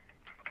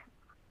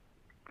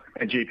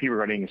 And JP,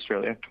 regarding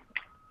Australia.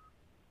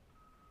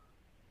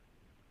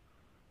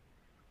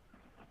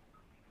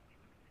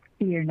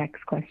 Your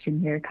next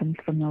question here comes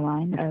from the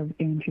line of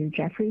Andrew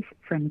Jeffrey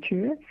from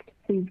Truist.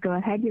 Please go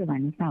ahead. Your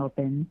line is now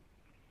open.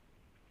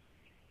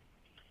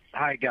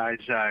 Hi, guys.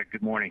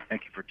 Good morning.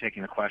 Thank you for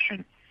taking the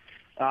question.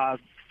 I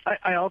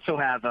also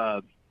have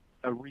a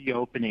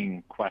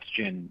reopening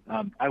question.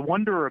 I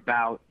wonder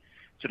about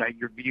sort of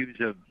your views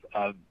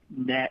of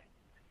net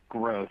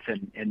growth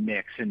and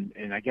mix, and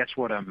I guess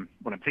what I'm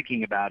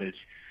thinking about is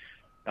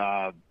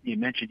you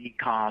mentioned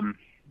e-com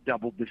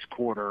doubled this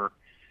quarter.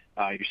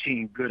 You're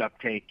seeing good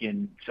uptake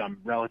in some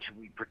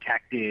relatively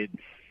protected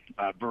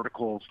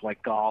verticals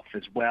like golf,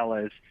 as well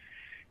as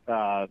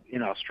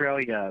in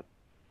Australia.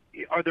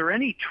 Are there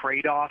any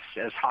trade-offs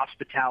as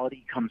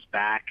hospitality comes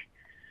back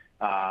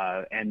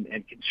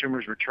and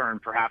consumers return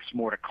perhaps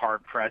more to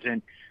card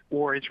present,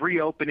 or is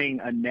reopening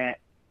a net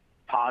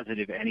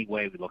positive any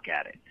way we look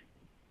at it?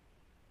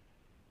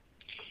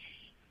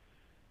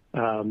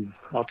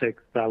 I'll take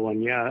that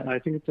one. Yeah, I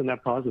think it's a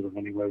net positive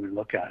any way we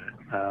look at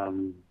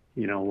it.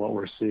 What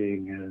we're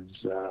seeing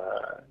is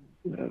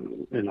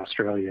in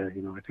Australia,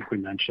 I think we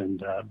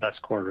mentioned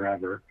best quarter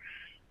ever.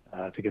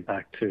 To get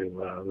back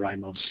to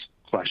Raimo's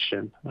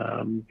question,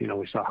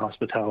 we saw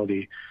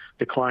hospitality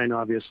decline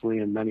obviously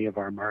in many of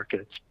our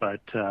markets,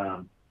 but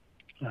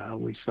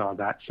we saw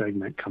that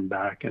segment come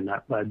back, and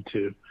that led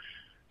to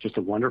just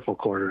a wonderful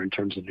quarter in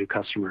terms of new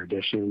customer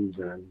additions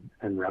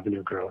and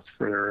revenue growth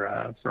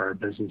for our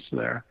business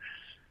there.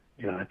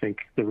 I think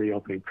the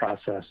reopening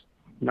process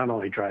not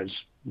only drives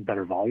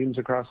better volumes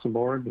across the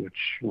board,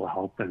 which will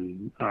help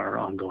in our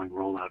ongoing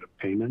rollout of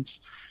payments,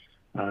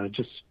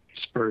 just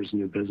spurs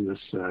new business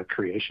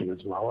creation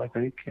as well, I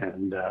think.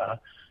 And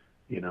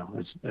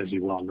as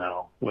you well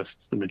know, with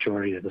the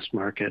majority of this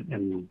market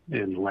in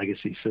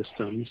legacy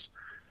systems,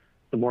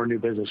 the more new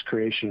business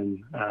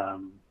creation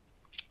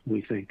we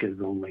think is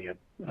only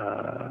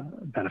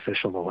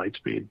beneficial to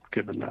Lightspeed,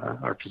 given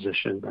our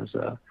position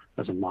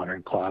as a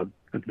modern cloud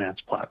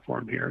advanced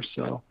platform here.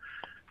 So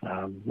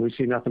we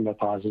see nothing but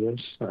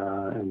positives,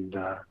 and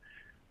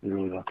we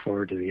really look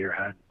forward to the year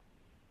ahead.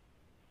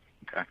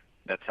 Okay,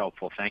 that's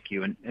helpful. Thank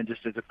you. And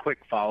just as a quick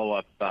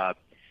follow-up,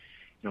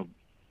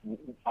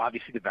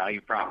 obviously the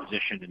value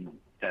proposition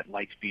that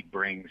Lightspeed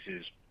brings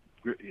is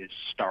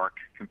stark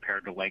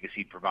compared to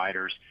legacy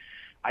providers.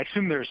 I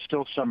assume there's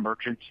still some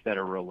merchants that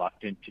are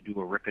reluctant to do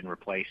a rip and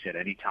replace at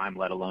any time,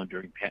 let alone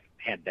during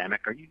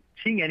pandemic. Are you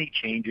seeing any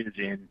changes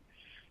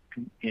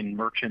in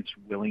merchants'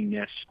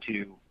 willingness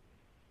to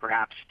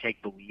perhaps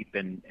take the leap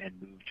and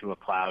move to a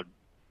cloud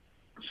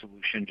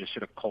solution? Just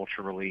sort of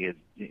culturally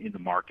in the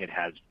market,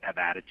 have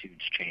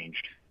attitudes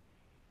changed?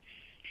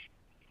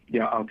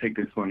 Yeah, I'll take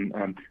this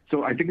one.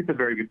 So I think it's a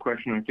very good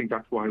question. I think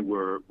that's why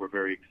we're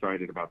very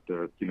excited about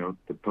the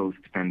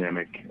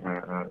post-pandemic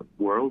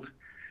world.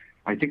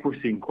 I think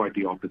we're seeing quite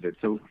the opposite.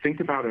 So think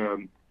about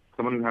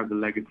someone who has a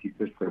legacy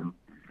system,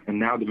 and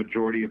now the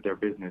majority of their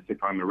business,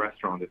 if I'm a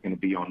restaurant, is going to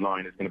be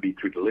online. It's going to be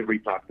through delivery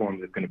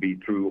platforms. It's going to be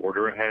through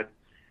order ahead.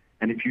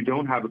 And if you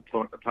don't have a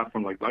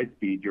platform like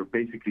Lightspeed, you're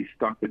basically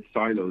stuck with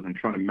silos and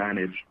trying to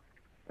manage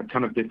a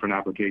ton of different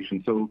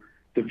applications. So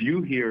the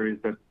view here is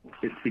that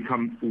it's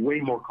become way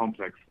more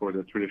complex for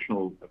the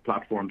traditional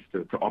platforms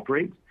to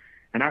operate.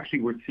 And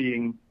actually, we're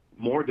seeing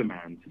more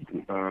demand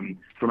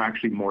from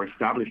actually more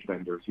established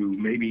vendors who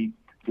maybe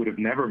would have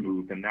never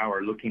moved and now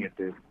are looking at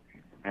this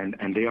and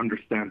they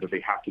understand that they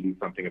have to do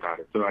something about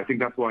it. So I think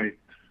that's why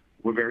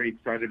we're very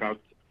excited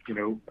about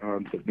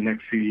the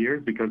next few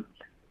years, because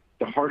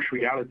the harsh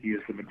reality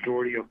is the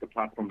majority of the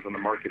platforms on the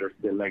market are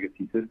still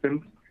legacy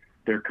systems.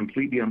 They're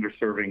completely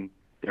underserving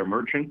their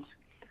merchants.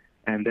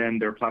 And then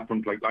there are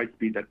platforms like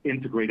Lightspeed that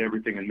integrate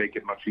everything and make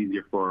it much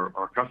easier for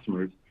our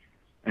customers.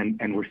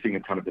 And we're seeing a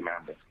ton of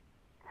demand there.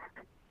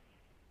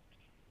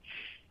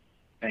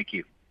 Thank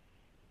you.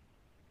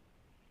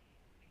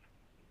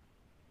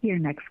 Your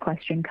next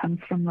question comes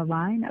from the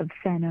line of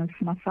Thanos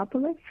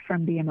Moschopoulos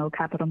from BMO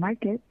Capital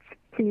Markets.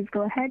 Please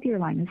go ahead. Your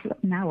line is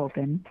now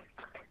open.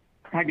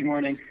 Hi, good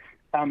morning.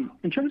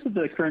 In terms of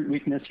the current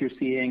weakness you're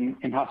seeing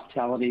in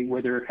hospitality,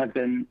 where there have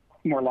been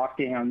more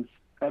lockdowns,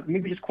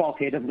 maybe just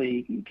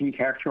qualitatively, can you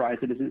characterize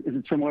it? Is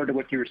it similar to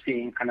what you were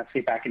seeing kind of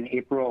say back in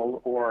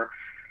April, or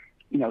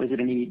is it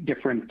any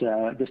different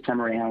this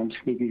time around,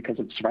 maybe because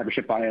of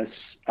survivorship bias?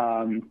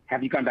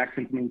 Have you gone back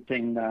to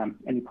implementing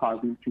any pause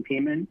and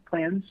containment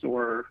plans,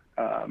 or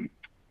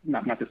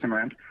not this time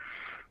around?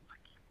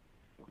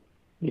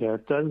 Yeah,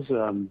 it does.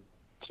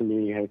 To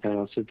me, it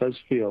does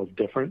feel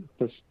different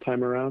this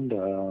time around.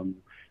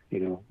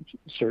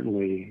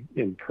 Certainly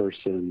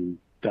in-person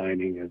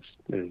dining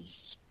is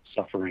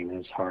suffering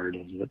as hard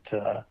as it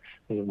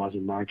was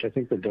in March. I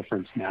think the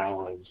difference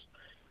now is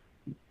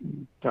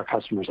our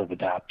customers have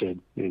adapted.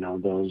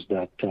 Those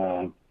that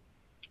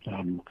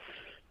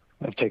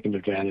have taken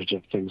advantage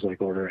of things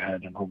like order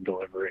ahead and home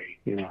delivery,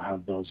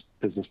 have those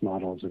business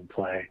models in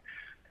play.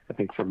 I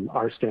think from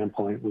our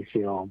standpoint, we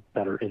feel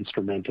better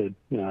instrumented,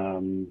 to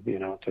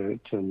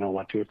know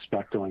what to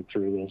expect going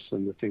through this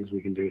and the things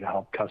we can do to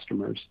help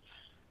customers.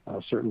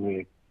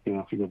 Certainly,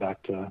 if you go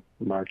back to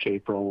March,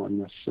 April, when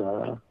this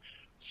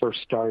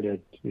first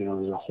started,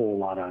 there's a whole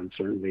lot of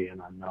uncertainty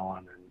and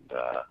unknown,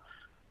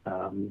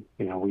 and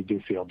we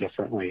do feel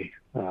differently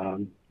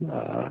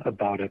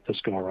about it this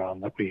go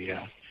around, that we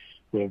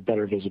have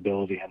better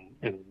visibility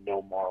and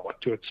know more what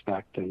to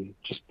expect, and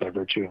just by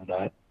virtue of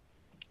that,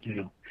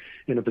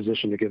 in a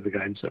position to give the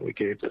guidance that we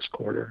gave this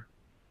quarter.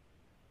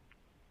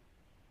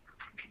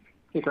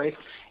 Okay, great.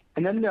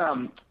 And then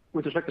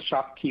with respect to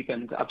ShopKeep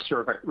and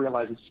Upserve, I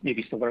realize it's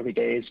maybe still early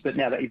days, but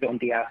now that you've owned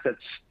the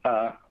assets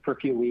for a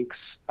few weeks,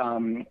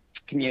 can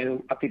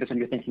you update us on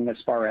your thinking as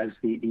far as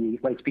the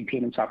Lightspeed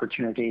Payments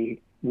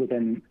opportunity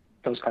within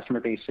those customer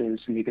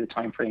bases, and maybe the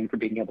time frame for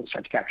being able to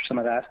start to capture some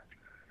of that?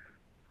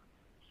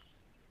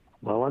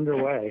 Well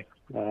underway.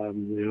 That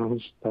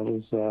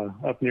was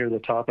up near the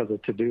top of the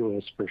to-do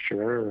list for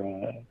sure,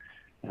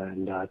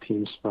 and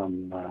teams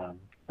from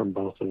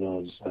both of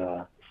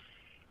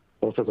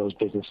those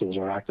businesses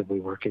are actively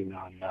working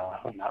on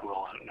that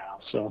rollout now.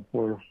 So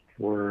we're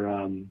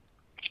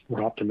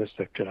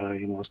optimistic.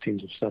 Those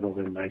teams have settled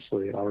in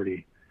nicely,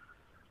 already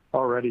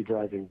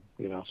driving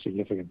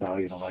significant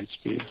value to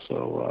Lightspeed.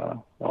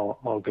 So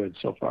all good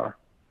so far.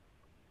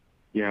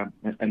 Yeah,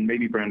 and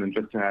maybe Brandon,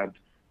 just to add,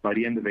 by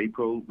the end of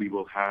April, we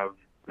will have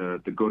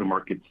the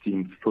go-to-market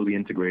teams fully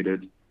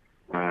integrated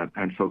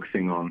and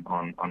focusing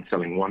on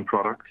selling one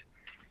product.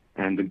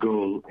 And the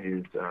goal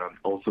is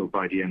also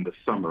by the end of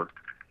summer,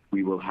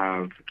 we will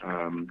have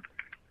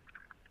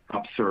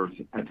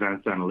Upserve's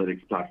advanced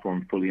analytics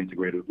platform fully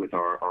integrated with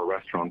our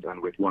restaurant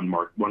and with one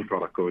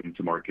product going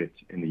into market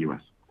in the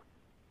U.S.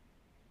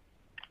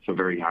 So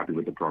very happy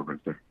with the progress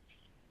there.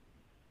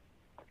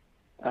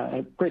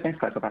 Great, thanks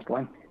guys. I'll pass the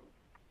line.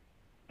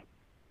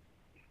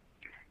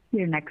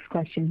 Your next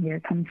question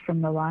here comes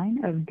from the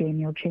line of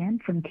Daniel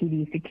Chan from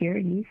TD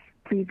Securities.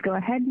 Please go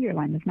ahead. Your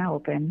line is now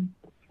open.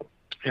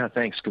 Yeah,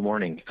 thanks. Good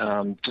morning.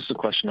 Just a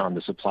question on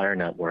the supplier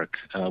network.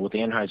 With the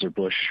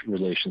Anheuser-Busch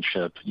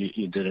relationship,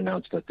 you did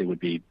announce that they would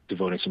be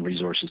devoting some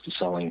resources to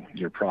selling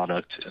your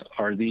product.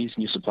 Are these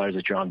new suppliers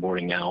that you're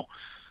onboarding now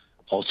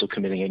also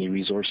committing any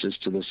resources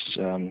to this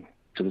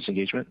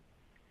engagement?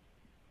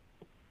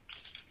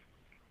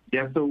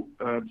 Yeah, so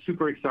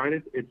super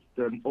excited. It's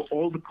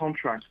all the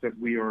contracts that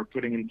we are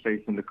putting in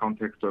place in the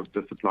context of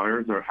the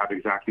suppliers have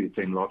exactly the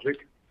same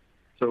logic.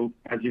 So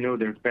as you know,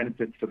 there's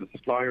benefits for the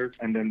suppliers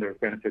and then there's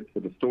benefits for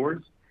the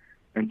stores.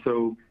 And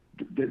so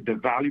the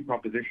value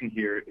proposition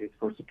here is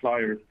for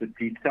suppliers to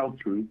see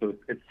sell-through. So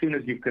as soon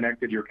as you've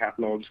connected your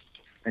catalogs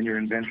and your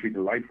inventory to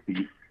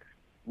Lightspeed,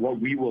 what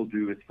we will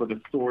do is for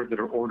the stores that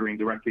are ordering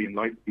directly in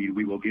Lightspeed,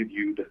 we will give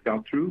you the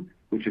sell-through,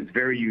 which is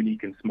very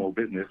unique in small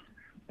business.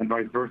 And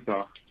vice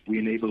versa, we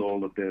enable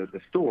all of the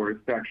stores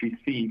to actually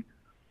see,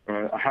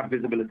 have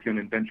visibility on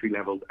inventory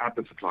levels at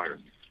the suppliers.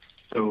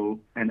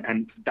 So,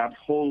 and that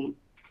whole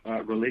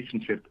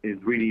relationship is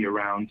really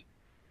around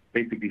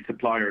basically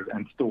suppliers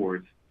and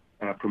stores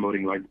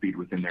promoting Lightspeed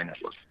within their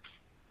network.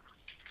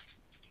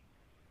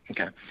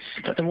 Okay.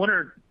 And what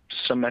are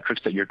some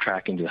metrics that you're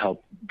tracking to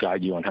help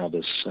guide you on how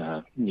this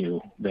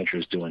new venture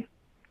is doing?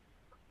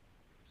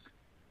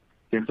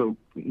 Yeah, so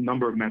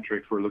number of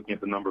metrics. We're looking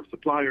at the number of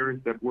suppliers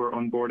that we're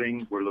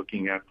onboarding. We're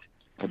looking at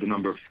the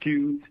number of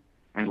SKUs,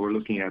 and we're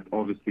looking at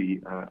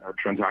obviously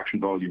transaction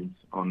volumes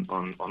on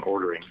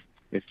ordering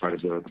as part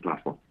of the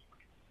platform.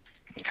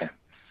 Okay.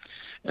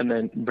 And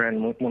then,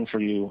 Brandon, one for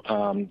you.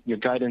 Your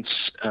guidance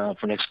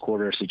for next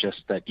quarter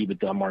suggests that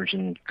EBITDA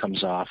margin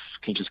comes off.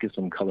 Can you just give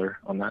some color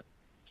on that?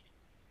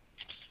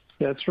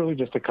 Yeah, it's really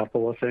just a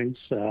couple of things.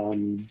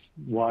 One,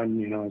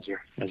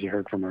 as you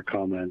heard from our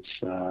comments,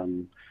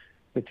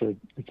 it's a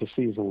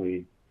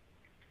seasonally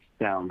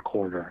down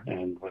quarter,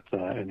 and with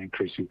an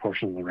increasing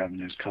portion of the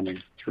revenues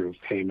coming through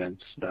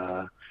payments,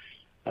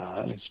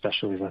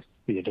 especially with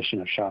the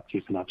addition of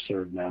ShopKeep and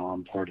Upserve now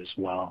on board as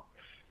well.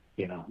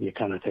 You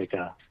kind of take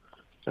a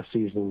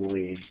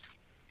seasonally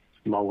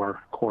lower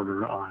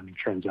quarter on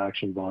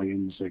transaction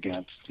volumes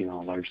against,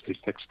 largely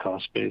fixed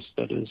cost base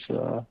that is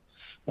a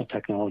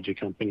technology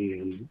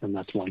company, and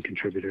that's one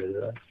contributor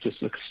to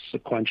just a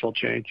sequential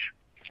change.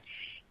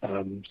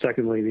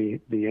 Secondly,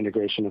 the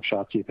integration of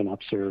ShopKeep and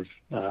Upserve,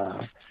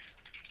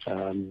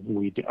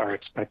 we are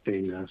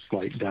expecting a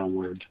slight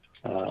downward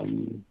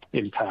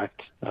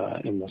impact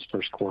in this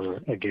first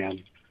quarter,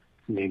 again,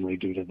 mainly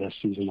due to the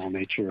seasonal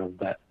nature of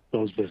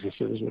those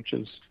businesses, which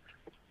is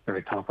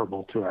very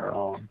comparable to our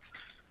own.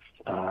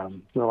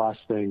 The last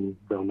thing,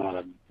 though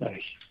not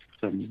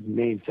the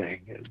main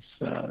thing, is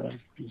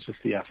just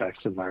the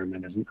FX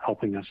environment isn't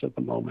helping us at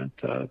the moment.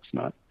 It's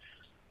not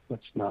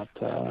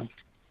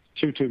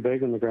too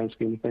big in the grand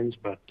scheme of things,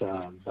 but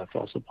that's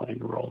also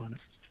playing a role in it.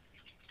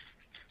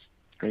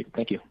 Great,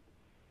 thank you.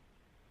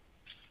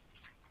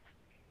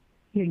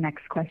 Your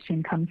next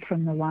question comes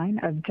from the line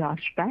of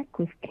Josh Beck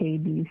with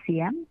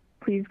KBCM.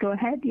 Please go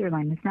ahead. Your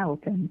line is now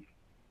open.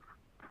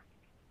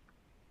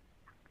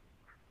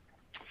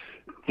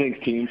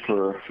 Thanks, team,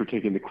 for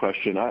taking the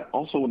question. I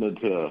also wanted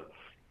to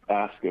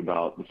ask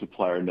about the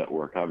supplier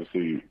network.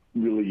 Obviously,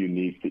 really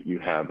unique that you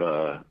have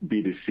a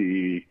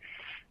B2C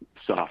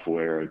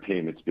software and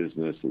payments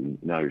business, and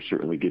now you're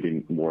certainly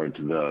getting more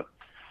into the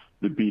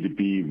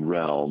B2B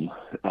realm.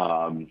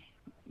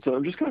 So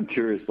I'm just kind of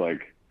curious,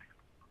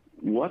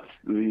 what's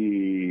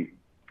the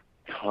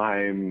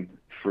time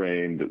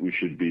frame that we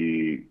should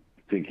be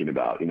thinking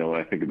about? When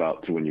I think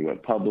about to when you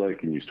went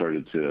public and you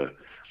started to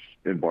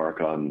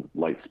embark on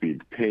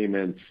Lightspeed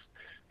Payments,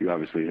 you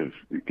obviously have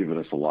given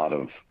us a lot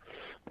of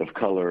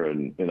color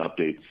and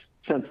updates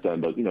since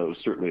then, but, it was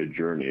certainly a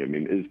journey. I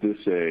mean, is this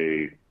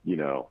a,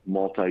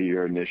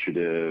 multi-year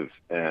initiative?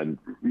 And,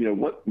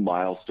 what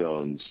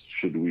milestones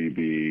should we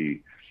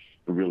be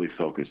really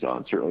focused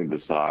on? Certainly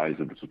the size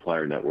of the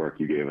supplier network,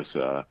 you gave us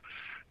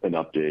an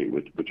update,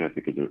 which I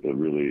think is a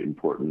really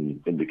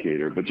important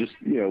indicator. But just,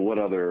 what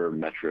other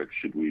metrics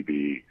should we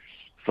be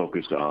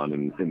focused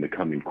on in the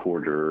coming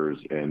quarters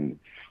and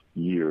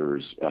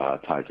years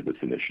tied to this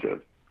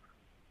initiative?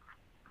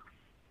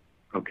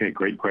 Okay,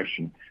 great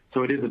question.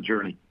 So it is a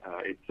journey.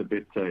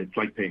 It's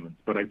like payments,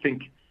 but I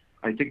think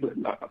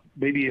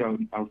maybe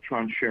I'll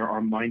try and share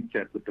our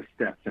mindset with the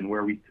steps and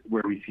where we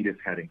see this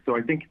heading. So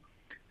I think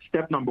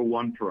step number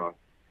one for us,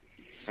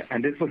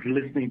 and this was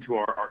listening to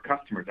our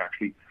customers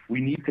actually, we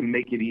need to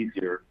make it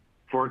easier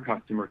for a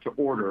customer to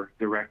order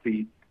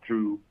directly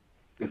through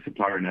the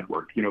supplier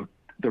network.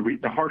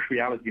 The harsh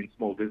reality in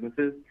small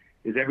businesses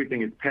is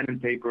everything is pen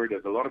and paper.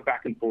 There's a lot of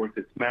back and forth.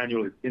 It's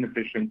manual. It's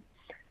inefficient,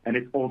 and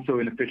it's also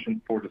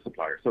inefficient for the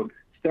supplier. So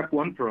step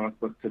one for us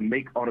was to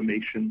make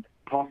automation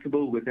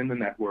possible within the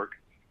network,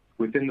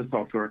 within the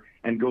software,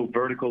 and go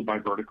vertical by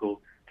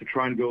vertical to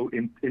try and go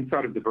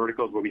inside of the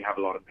verticals where we have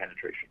a lot of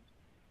penetration.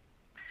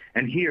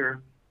 And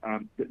here,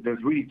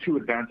 there's really two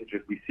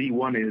advantages we see.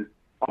 One is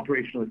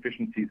operational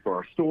efficiencies for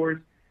our stores,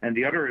 and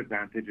the other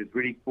advantage is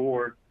really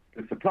for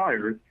the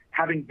suppliers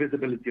having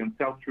visibility on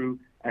sell-through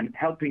and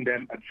helping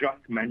them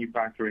adjust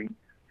manufacturing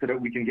so that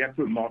we can get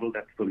to a model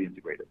that's fully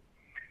integrated.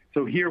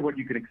 So here, what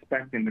you can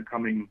expect in the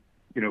coming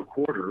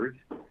quarters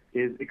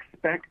is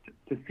expect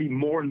to see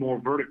more and more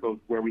verticals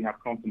where we have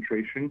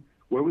concentration,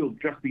 where we'll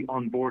just be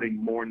onboarding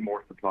more and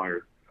more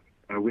suppliers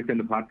within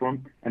the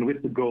platform and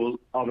with the goal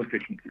of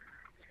efficiency.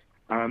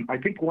 I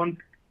think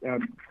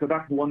so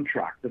that's one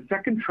track. The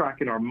second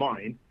track in our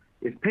mind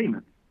is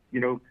payments.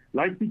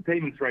 Lightspeed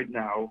Payments right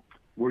now,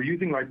 we're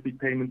using Lightspeed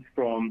Payments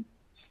from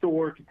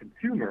store to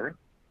consumer.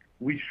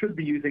 We should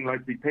be using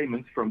Lightspeed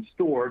Payments from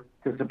store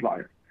to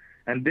supplier.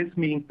 And this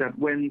means that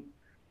when,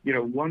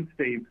 once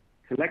they've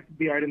selected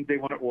the items they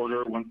want to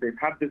order, once they've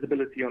had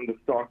visibility on the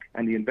stock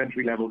and the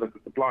inventory levels at the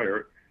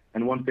supplier,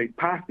 and once they've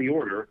passed the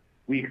order,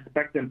 we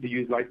expect them to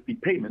use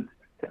Lightspeed Payments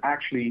to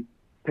actually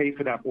pay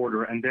for that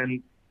order. And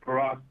then for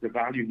us, the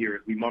value here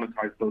is we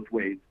monetize both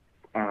ways.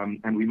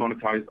 And we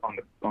monetize on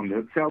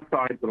the sell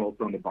side, but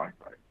also on the buy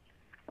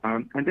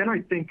side. And then I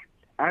think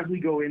as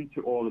we go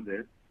into all of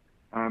this,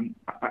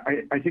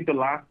 I think the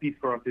last piece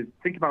for us is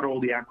think about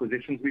all the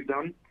acquisitions we've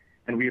done,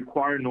 and we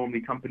acquire normally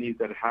companies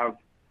that have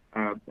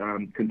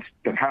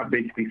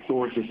basically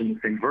stores within the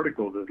same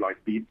verticals as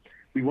Lightspeed.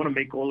 We want to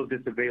make all of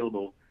this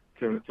available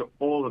to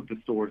all of the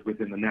stores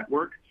within the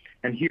network.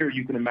 And here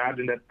you can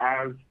imagine that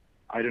as,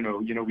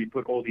 we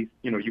put all these,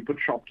 you put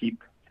ShopKeep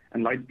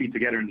and Lightspeed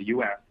together in the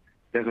US,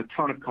 there's a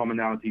ton of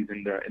commonalities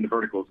in the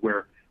verticals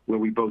where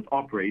we both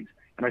operate.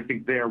 And I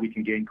think there we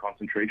can gain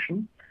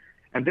concentration.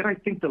 And then I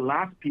think the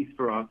last piece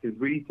for us is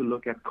really to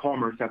look at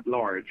commerce at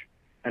large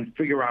and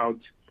figure out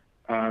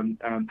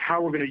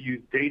how we're going to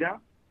use data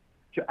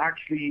to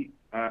actually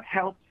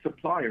help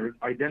suppliers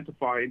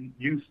identify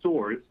new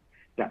stores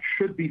that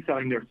should be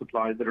selling their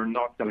supplies that are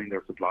not selling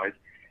their supplies.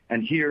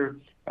 And here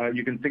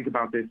you can think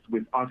about this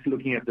with us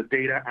looking at the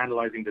data,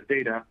 analyzing the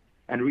data,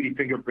 and really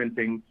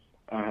fingerprinting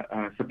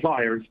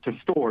suppliers to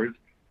stores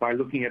by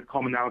looking at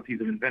commonalities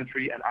of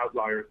inventory and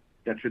outliers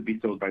that should be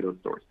sold by those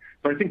stores.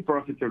 So I think for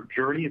us, it's a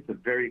journey. It's a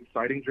very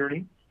exciting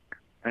journey,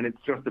 and it's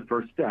just the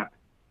first step.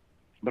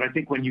 But I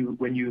think when you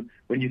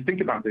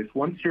think about this,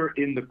 once you're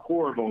in the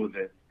core of all of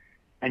this,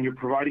 and you're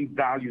providing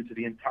value to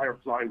the entire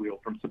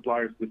flywheel from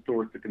suppliers to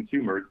stores to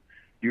consumers,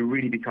 you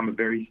really become a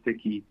very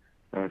sticky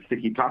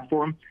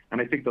platform.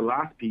 And I think the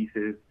last piece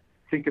is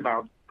think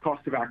about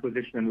cost of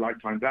acquisition and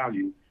lifetime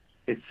value.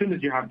 As soon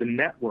as you have the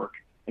network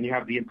and you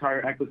have the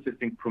entire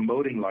ecosystem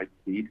promoting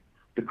Lightspeed,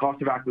 the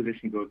cost of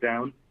acquisition goes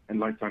down and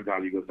lifetime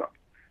value goes up.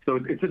 So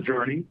it's a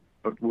journey,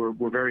 but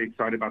we're very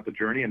excited about the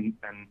journey and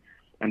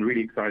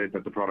really excited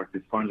that the product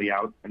is finally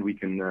out and we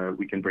can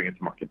bring it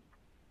to market.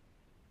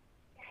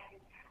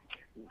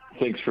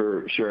 Thanks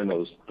for sharing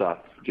those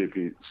thoughts,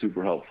 JP.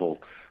 Super helpful.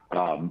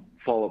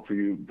 Follow-up for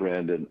you,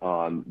 Brandon,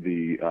 on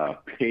the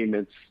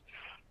payments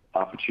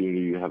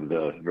opportunity. You have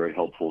the very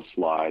helpful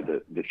slide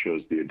that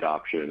shows the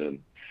adoption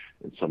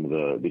and some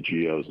of the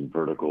geos and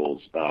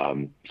verticals.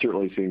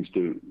 Certainly seems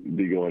to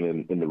be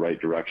going in the right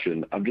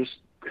direction. I'm just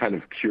kind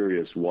of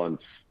curious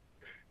once,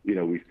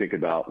 we think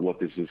about what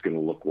this is going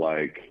to look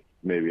like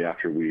maybe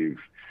after we've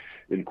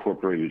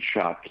incorporated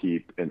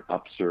ShopKeep and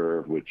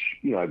Upserve, which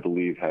I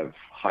believe have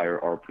higher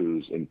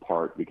ARPUs in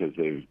part because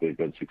they've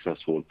been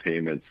successful with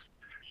payments.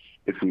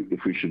 If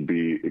we should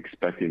be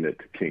expecting it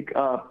to kink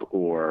up,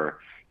 or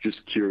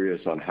just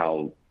curious on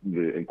how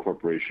the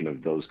incorporation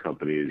of those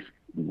companies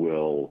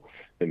will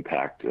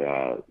impact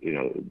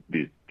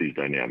these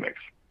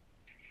dynamics.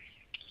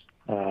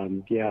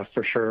 Yeah,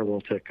 for sure we'll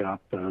tick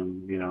up.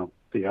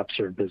 The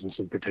Upserve business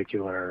in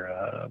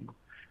particular.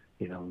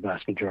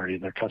 Vast majority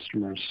of their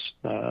customers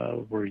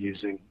were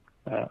using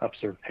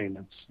Upserve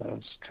payments.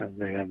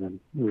 They have a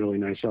really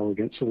nice,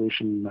 elegant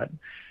solution that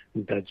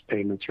embeds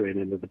payments right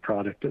into the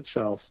product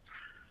itself.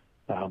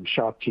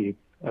 ShopKeep,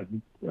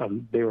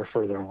 they were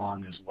further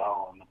along as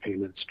well on the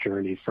payments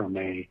journey from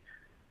a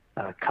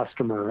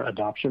customer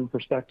adoption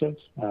perspective.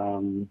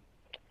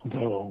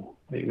 Though,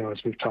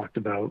 as we've talked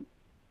about,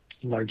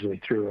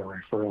 largely through a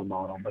referral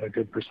model, but a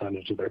good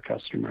percentage of their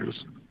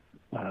customers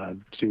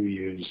to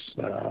use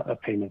a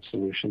payment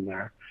solution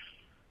there.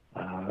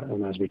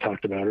 And as we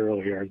talked about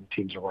earlier, the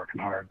teams are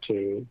working hard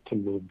to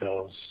move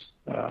those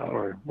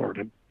or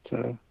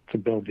to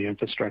build the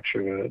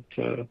infrastructure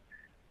to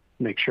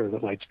make sure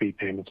that Lightspeed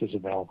Payments is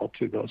available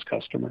to those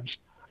customers.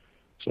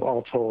 So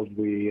all told,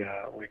 we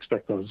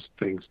expect those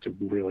things to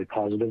really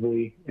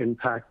positively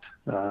impact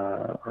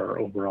our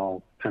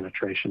overall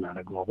penetration at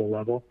a global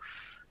level.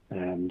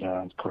 And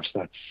of course,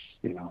 that's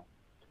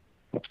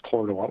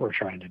core to what we're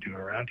trying to do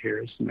around here,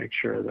 is to make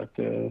sure that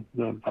the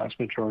vast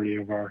majority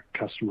of our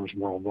customers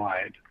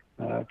worldwide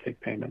take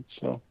payments.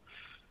 So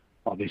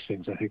all these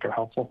things I think are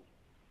helpful.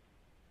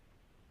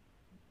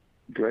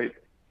 Great.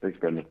 Thanks,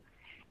 Brendan.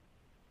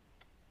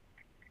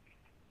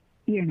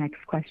 Your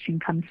next question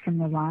comes from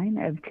the line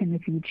of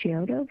Timothy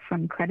Chiodo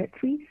from Credit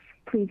Suisse.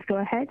 Please go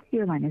ahead.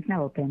 Your line is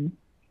now open.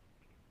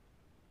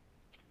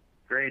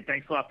 Great.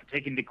 Thanks a lot for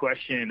taking the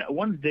question. I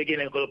wanted to dig in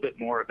a little bit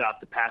more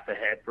about the path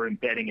ahead for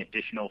embedding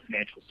additional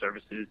financial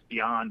services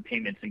beyond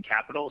payments and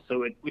capital.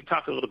 So we've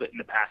talked a little bit in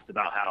the past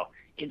about how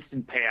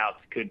instant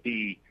payouts could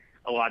be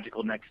a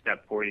logical next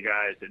step for you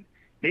guys. And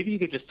maybe you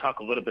could just talk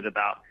a little bit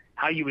about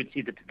how you would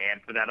see the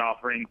demand for that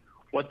offering,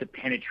 what the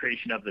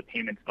penetration of the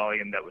payments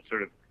volume that would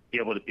sort of be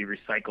able to be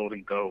recycled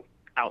and go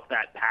out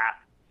that path,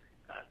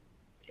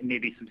 and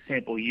maybe some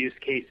sample use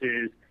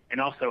cases, and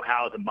also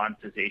how the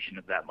monetization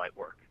of that might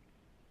work.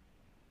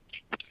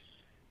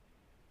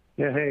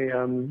 Yeah, hey,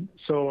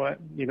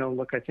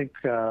 look, I think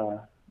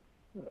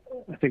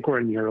we're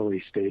in the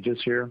early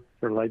stages here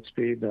for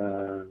Lightspeed.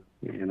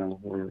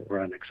 We're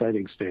at an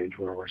exciting stage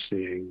where we're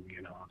seeing,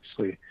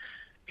 obviously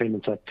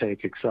payments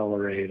uptake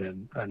accelerate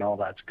and all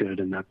that's good,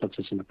 and that puts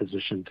us in a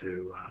position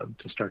to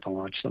start to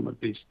launch some of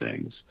these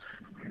things.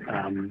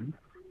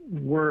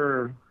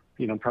 We're,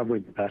 probably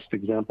the best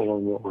example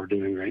of what we're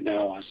doing right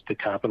now is the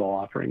capital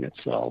offering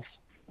itself.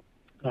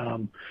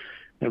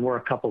 And we're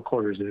a couple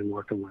quarters in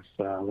working with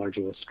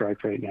largely with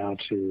Stripe right now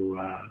to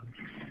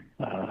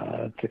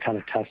kind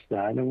of test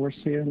that, and we're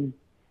seeing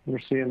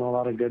a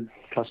lot of good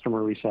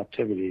customer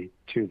receptivity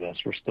to this.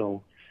 We're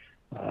still,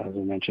 as I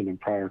mentioned in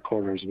prior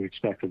quarters, we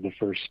expected the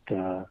first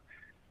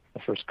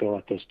go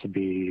at this to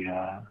be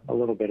a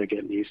little bit of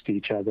getting used to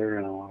each other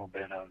and a little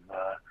bit of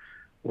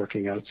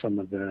working out some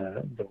of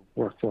the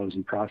workflows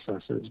and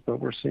processes. But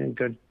we're seeing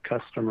good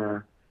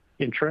customer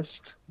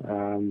interest.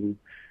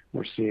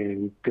 We're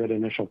seeing good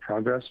initial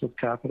progress with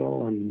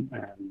capital, and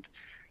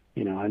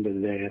end of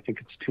the day, I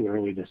think it's too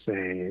early to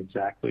say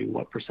exactly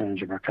what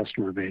percentage of our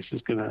customer base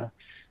is going to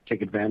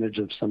take advantage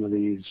of some of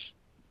these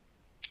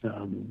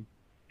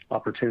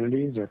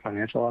opportunities or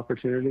financial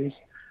opportunities.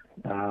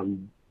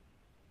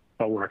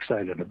 But we're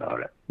excited about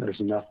it. There's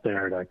enough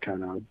there to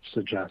kind of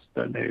suggest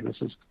that, hey,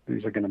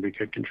 these are going to be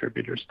good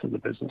contributors to the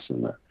business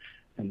in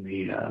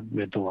the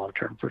mid to long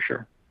term for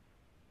sure.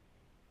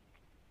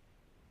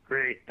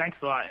 Great. Thanks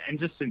a lot. And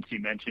just since you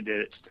mentioned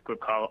it, just a quick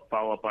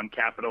follow-up on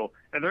capital.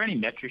 Are there any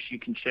metrics you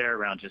can share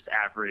around just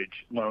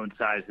average loan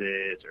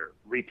sizes or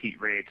repeat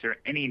rates or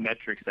any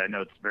metrics? I know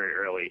it's very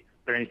early. Is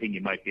there anything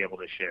you might be able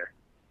to share?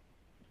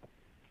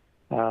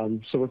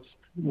 So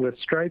with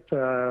Stripe,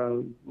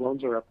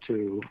 loans are up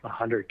to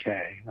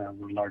 100K.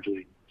 We're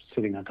largely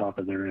sitting on top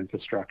of their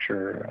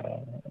infrastructure,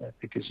 I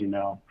think, as you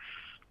know.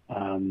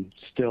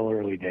 Still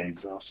early days,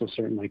 though, so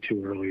certainly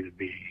too early to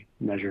be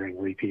measuring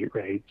repeat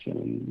rates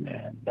and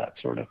that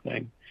sort of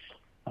thing.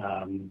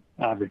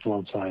 Average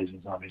loan size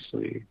is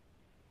obviously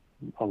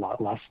a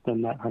lot less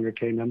than that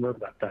 100K number,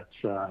 but that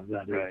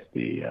is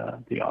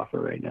the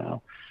offer right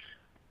now.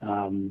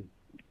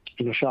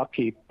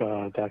 Shopkeep,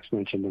 Dax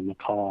mentioned in the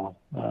call,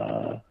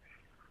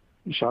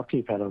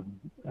 Shopkeep had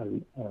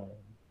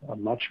a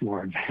much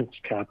more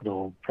advanced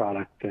capital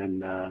product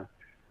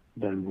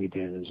than we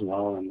did as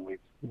well, and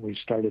we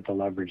started to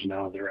leverage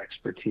now their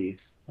expertise.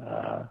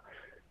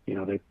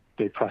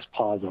 They pressed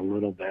pause a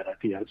little bit at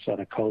the outset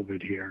of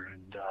COVID here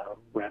and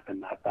ramping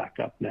that back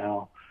up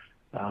now.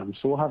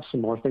 So we'll have some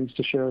more things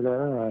to share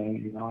there.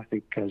 I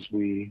think as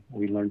we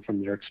learn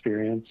from their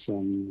experience,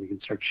 and we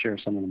can start to share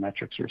some of the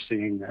metrics we're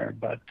seeing there.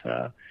 But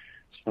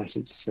suffice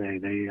it to say,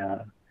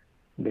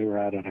 they were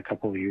at it a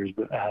couple of years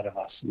ahead of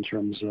us in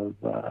terms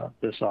of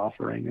this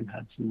offering and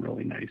had some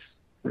really nice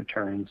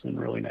returns and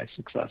really nice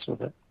success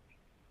with it,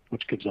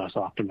 which gives us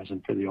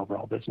optimism for the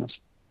overall business.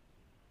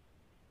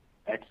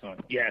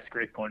 Excellent. Yeah, it's a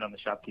great point on the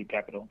Shopkeep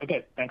capital.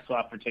 Okay, thanks a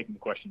lot for taking the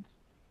questions.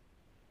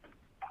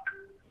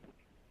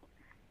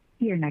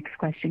 Your next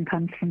question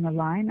comes from the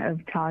line of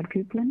Todd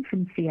Coupland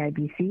from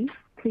CIBC.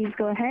 Please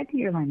go ahead.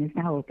 Your line is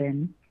now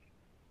open.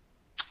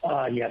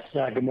 Yes.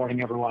 Good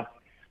morning, everyone.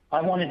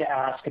 I wanted to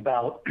ask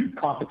about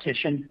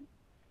competition.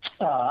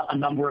 A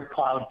number of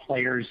cloud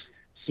players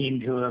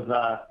seem to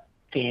have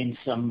gained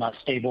some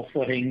stable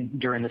footing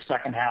during the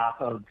second half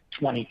of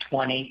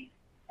 2020.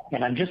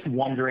 And I'm just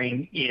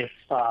wondering if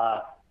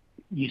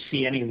you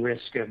see any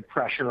risk of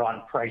pressure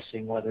on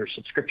pricing, whether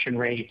subscription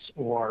rates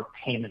or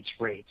payments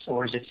rates,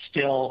 or is it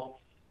still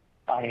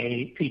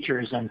a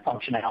features and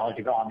functionality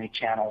of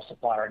omni-channel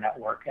supplier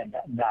network and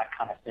that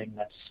kind of thing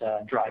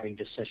that's driving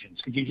decisions?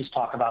 Could you just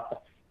talk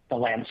about the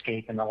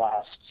landscape in the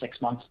last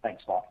 6 months?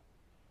 Thanks a lot.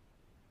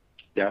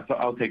 Yeah, so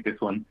I'll take this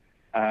one.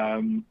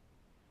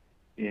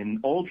 In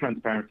all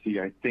transparency,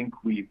 I think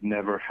we've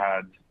never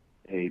had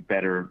a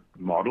better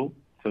model,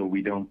 so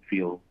we don't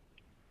feel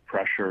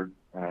pressure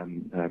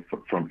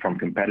from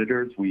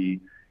competitors.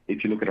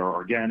 If you look at our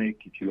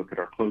organic, if you look at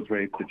our close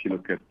rates, if you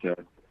look at the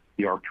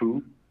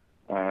ARPU,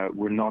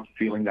 we're not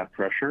feeling that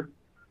pressure.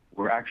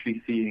 We're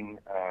actually seeing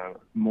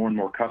more and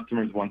more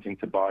customers wanting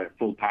to buy a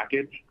full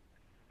package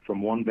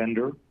from one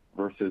vendor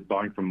versus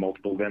buying from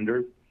multiple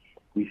vendors.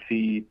 We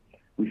see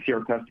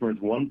our customers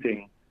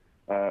wanting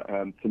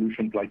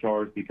solutions like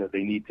ours because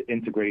they need to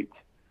integrate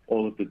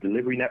all of the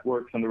delivery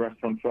networks on the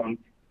restaurant front.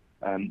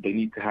 They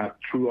need to have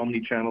true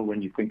omni-channel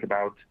when you think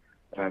about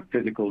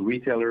physical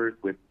retailers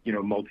with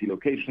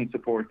multi-location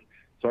support.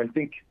 So I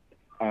think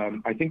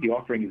the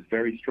offering is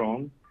very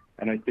strong,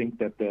 and I think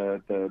that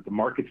the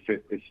market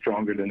fit is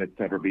stronger than it's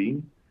ever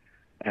been.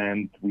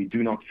 And we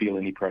do not feel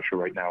any pressure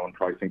right now on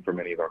pricing from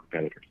any of our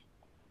competitors.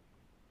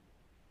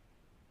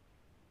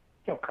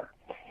 Okay.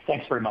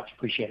 Thanks very much.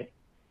 Appreciate it.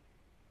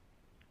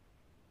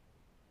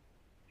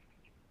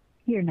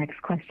 Your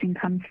next question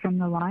comes from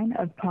the line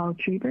of Paul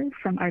Treiber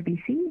from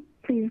RBC.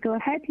 Please go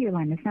ahead. Your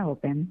line is now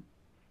open.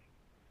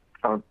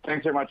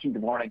 Thanks very much, and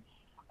good morning.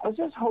 I was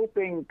just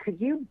hoping,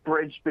 could you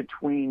bridge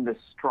between the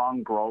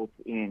strong growth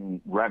in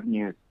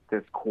revenues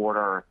this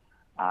quarter,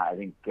 I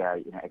think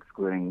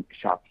excluding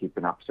ShopKeep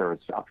and Upserve,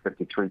 up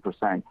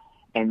 53%,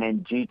 and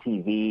then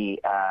GTV,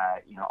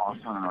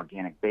 also on an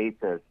organic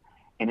basis.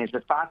 And is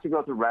the faster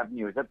growth of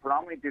revenue, is that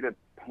predominantly due to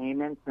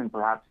payments and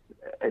perhaps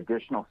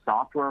additional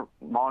software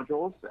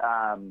modules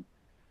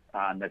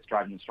that's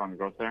driving the stronger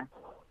growth there?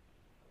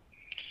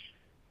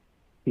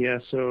 Yeah,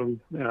 so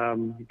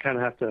you kind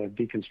of have to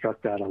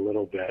deconstruct that a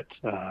little bit.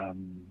 So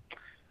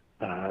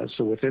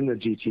within the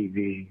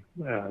GTV,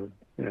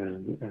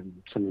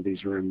 and some of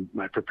these were in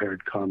my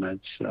prepared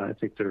comments, I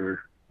think you'll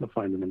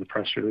find them in the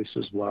press release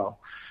as well.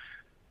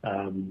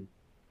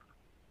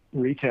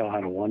 Retail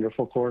had a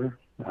wonderful quarter,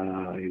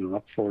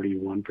 up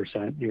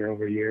 41% year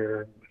over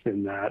year.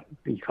 Within that,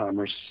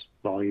 e-commerce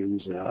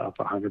volumes up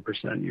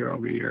 100% year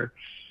over year.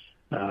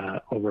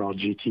 Overall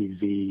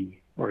GTV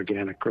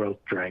organic growth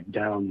dragged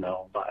down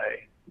though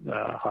by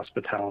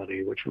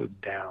hospitality, which was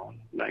down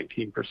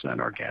 19%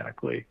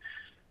 organically.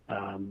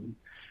 And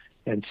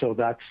so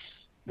that's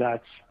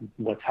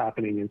what's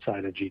happening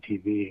inside of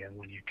GTV. And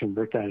when you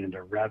convert that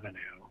into revenue,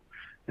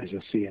 as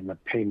you'll see in the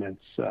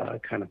payments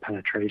kind of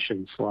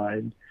penetration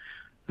slide,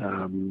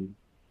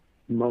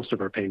 most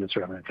of our payments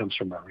revenue comes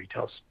from our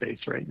retail space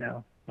right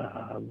now.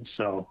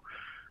 So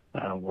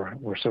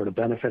we're sort of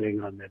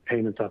benefiting on the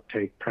payments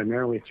uptake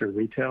primarily through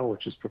retail,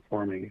 which is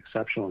performing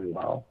exceptionally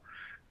well.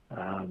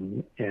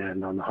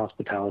 And on the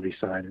hospitality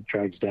side, it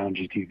drags down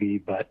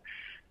GTV, but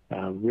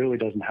really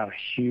doesn't have a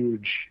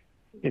huge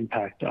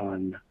impact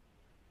on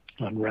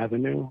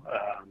revenue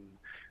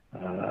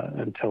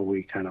until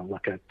we kind of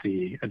look at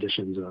the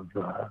additions of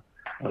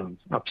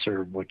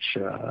Upserve, which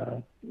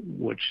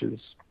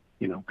is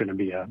going to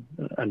be a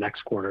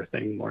next quarter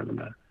thing more than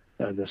a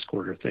this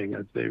quarter thing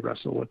as they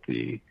wrestle with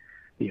the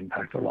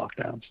impact of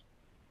lockdowns.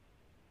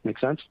 Make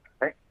sense?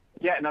 Right.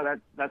 Yeah, no,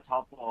 that's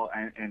helpful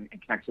and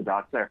connects the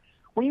dots there.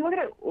 When you look at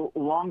it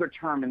longer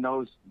term in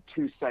those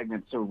two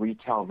segments, so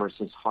retail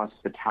versus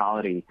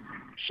hospitality,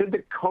 should the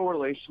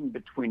correlation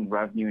between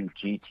revenue and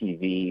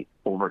GTV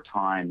over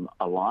time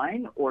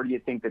align, or do you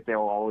think that they'll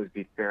always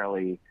be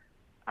fairly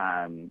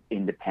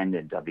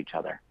independent of each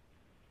other?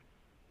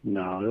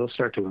 No, it'll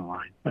start to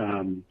align.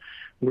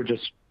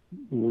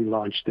 We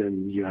launched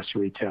in U.S.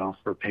 retail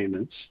for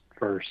payments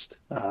first.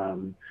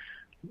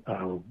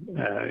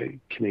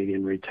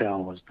 Canadian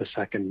retail was the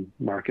second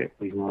market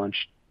we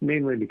launched,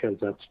 mainly because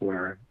that's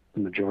where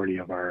the majority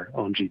of our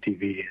own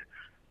GTV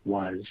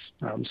was.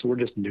 So we're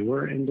just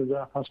newer into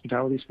the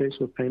hospitality space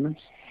with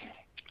payments.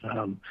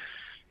 I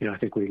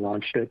think we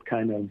launched it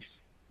kind of,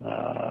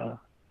 I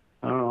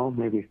don't know,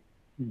 maybe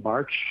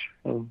March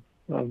of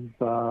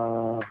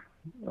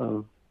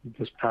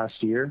this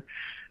past year.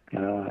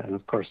 And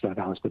of course, that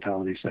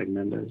hospitality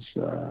segment has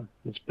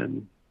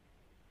been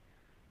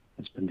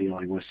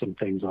dealing with some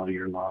things all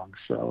year long.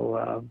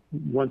 So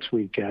once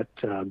we get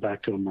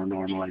back to a more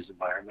normalized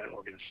environment,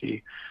 we're going to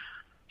see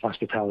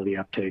hospitality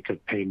uptake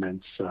of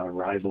payments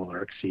rival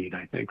or exceed,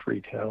 I think,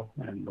 retail,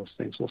 and those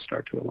things will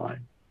start to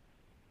align.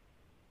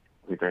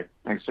 Okay, great.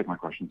 Thanks for taking my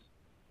questions.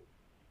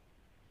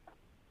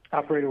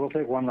 Operator, we'll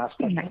take one last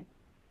question.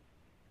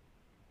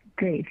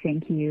 Great,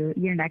 thank you.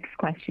 Your next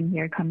question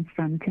here comes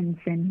from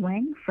Tien-Tsin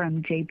Huang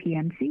from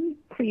JPMC.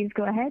 Please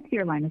go ahead.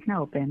 Your line is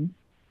now open.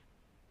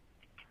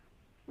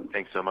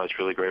 Thanks so much.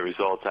 Really great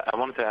results. I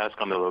wanted to ask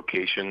on the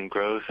location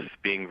growth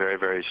being very,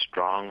 very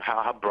strong.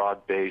 How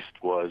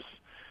broad-based was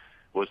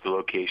the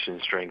location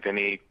strength?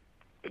 Any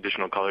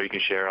additional color you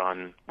can share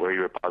on where you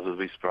were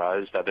positively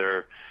surprised,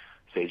 either,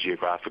 say,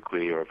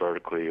 geographically or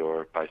vertically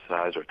or by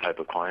size or type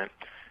of client?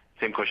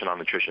 Same question on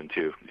nutrition,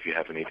 too, if you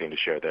have anything to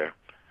share there.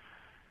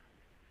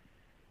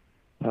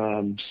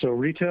 So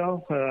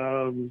retail,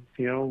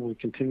 we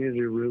continue to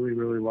do really,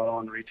 really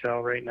well in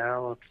retail right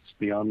now. It's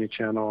the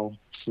omni-channel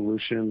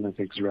solution I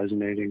think is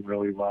resonating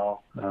really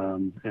well,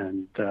 and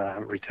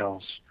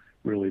retail's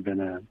really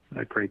been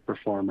a great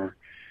performer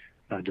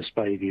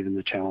despite even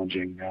the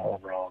challenging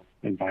overall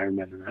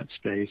environment in that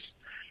space.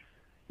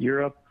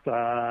 Europe,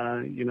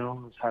 has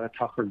had a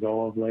tougher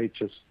go of late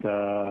just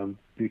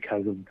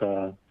because of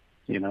the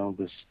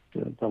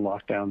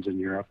lockdowns in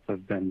Europe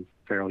have been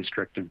fairly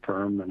strict and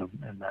firm, and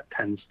that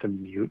tends to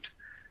mute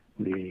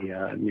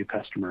the new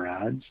customer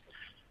ads.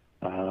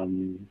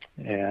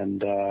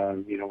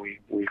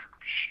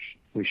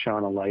 We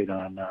shone a light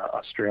on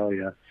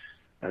Australia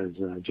as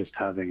just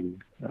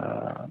having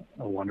a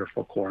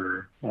wonderful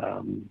quarter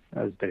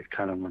as they've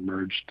kind of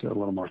emerged a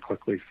little more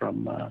quickly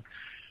from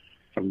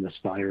this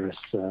virus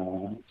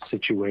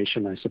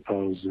situation, I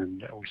suppose,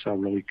 and we saw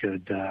really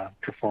good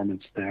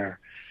performance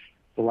there.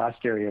 The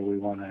last area we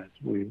wanted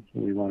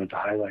to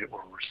highlight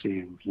where we're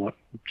seeing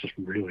just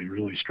really,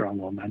 really strong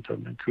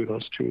momentum, and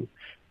kudos to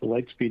the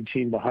Lightspeed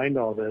team behind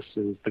all this,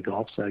 is the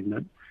golf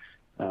segment.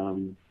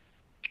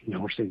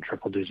 we're seeing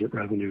triple-digit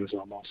revenues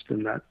almost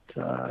in that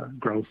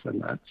growth in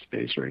that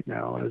space right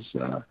now, as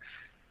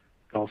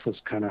golf has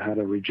kind of had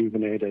a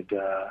rejuvenated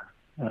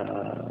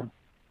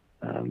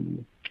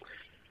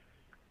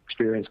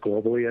experience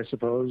globally, I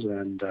suppose,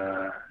 and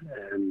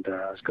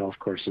as golf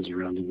courses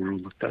around the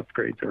world look to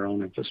upgrade their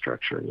own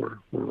infrastructure, we're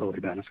really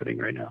benefiting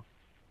right now.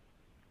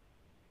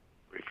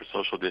 Great for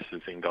social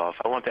distancing golf.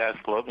 I want to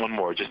ask one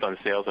more, just on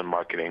sales and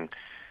marketing.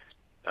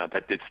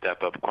 That did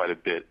step up quite a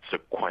bit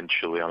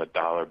sequentially on a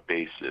dollar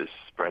basis.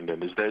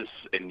 Brendan, is this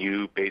a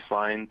new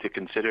baseline to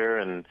consider,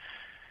 and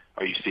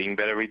are you seeing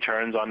better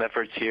returns on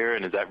efforts here?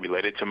 And is that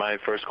related to my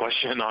first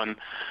question on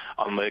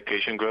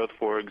location growth,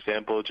 for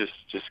example? Just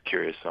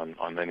curious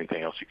on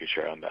anything else you could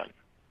share on that.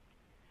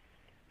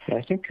 Yeah,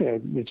 I think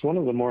it's one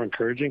of the more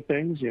encouraging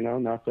things.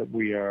 Not that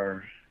we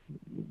are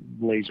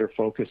laser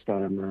focused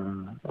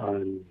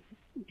on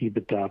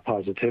EBITDA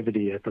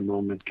positivity at the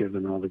moment,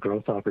 given all the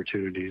growth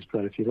opportunities.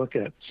 But if you look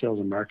at sales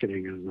and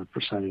marketing as a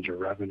percentage of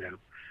revenue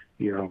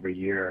year over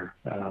year,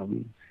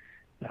 and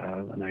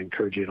I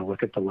encourage you to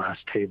look at the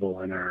last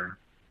table in our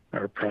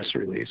press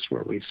release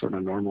where we sort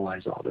of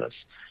normalize all this.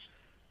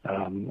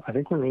 I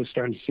think we're really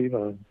starting to see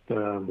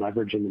the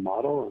leverage in the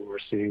model, and we're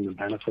seeing the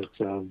benefits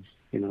of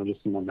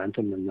just the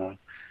momentum and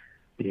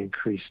the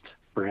increased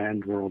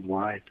brand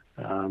worldwide.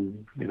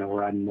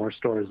 We're adding more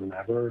stores than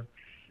ever.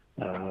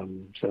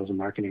 Sales and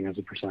marketing as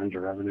a percentage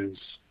of revenue is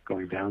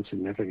going down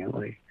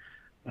significantly.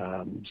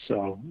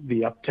 So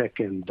the uptick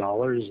in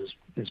dollars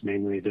is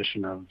mainly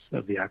addition of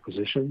the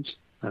acquisitions,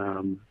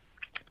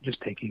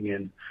 just taking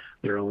in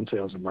their own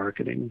sales and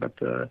marketing, but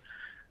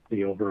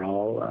the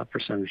overall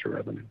percentage of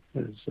revenue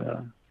is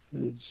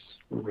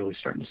we're really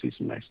starting to see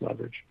some nice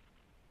leverage.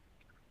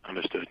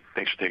 Understood.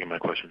 Thanks for taking my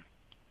question.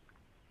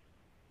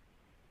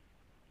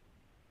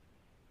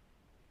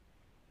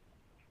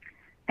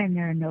 And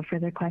there are no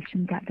further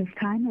questions at this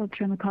time. We'll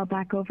turn the call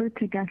back over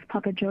to Gus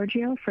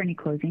Papageorgiou for any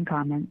closing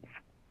comments.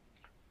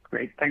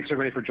 Great. Thanks,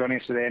 everybody, for joining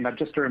us today. And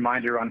just a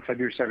reminder, on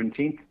February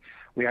 17th,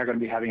 we are going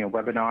to be having a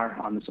webinar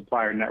on the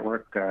supplier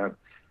network.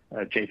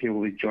 JP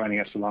will be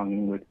joining us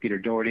along with Peter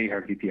Doherty,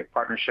 our VP of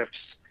Partnerships,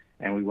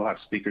 and we will have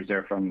speakers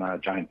there from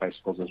Giant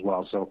Bicycles as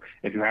well. So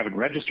if you haven't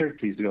registered,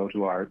 please go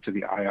to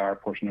the IR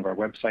portion of our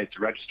website to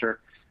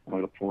register, and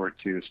we look forward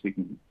to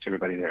speaking to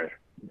everybody there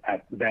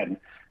then.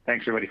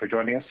 Thanks, everybody, for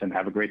joining us, and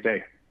have a great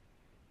day.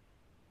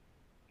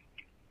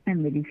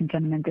 And ladies and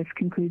gentlemen, this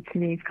concludes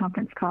today's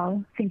conference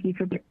call. Thank you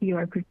for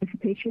your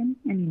participation,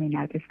 and you may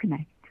now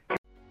disconnect.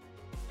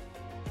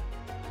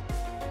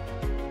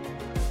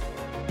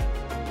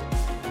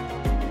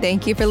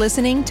 Thank you for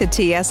listening to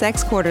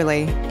TSX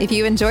Quarterly. If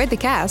you enjoyed the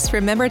cast,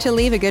 remember to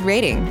leave a good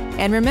rating.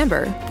 And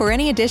remember, for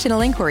any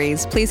additional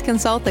inquiries, please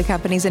consult the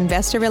company's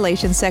investor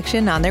relations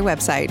section on their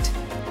website.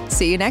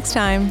 See you next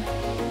time.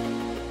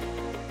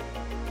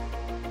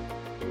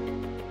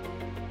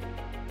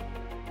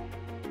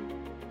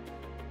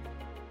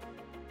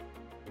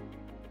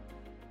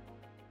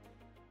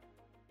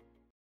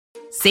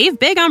 Save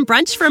big on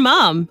brunch for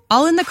mom,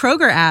 all in the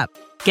Kroger app.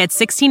 Get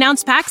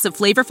 16-ounce packs of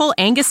flavorful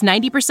Angus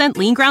 90%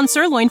 lean ground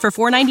sirloin for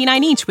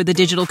 $4.99 each with a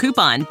digital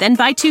coupon. Then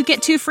buy 2,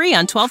 get 2 free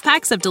on 12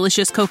 packs of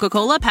delicious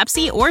Coca-Cola,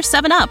 Pepsi, or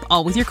 7-Up,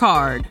 all with your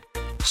card.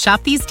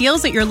 Shop these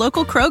deals at your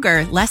local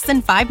Kroger, less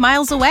than 5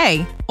 miles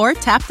away. Or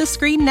tap the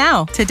screen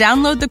now to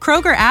download the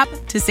Kroger app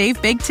to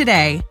save big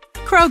today.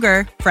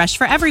 Kroger, fresh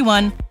for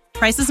everyone.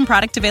 Prices and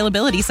product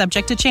availability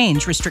subject to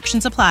change.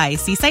 Restrictions apply.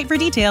 See site for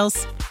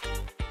details.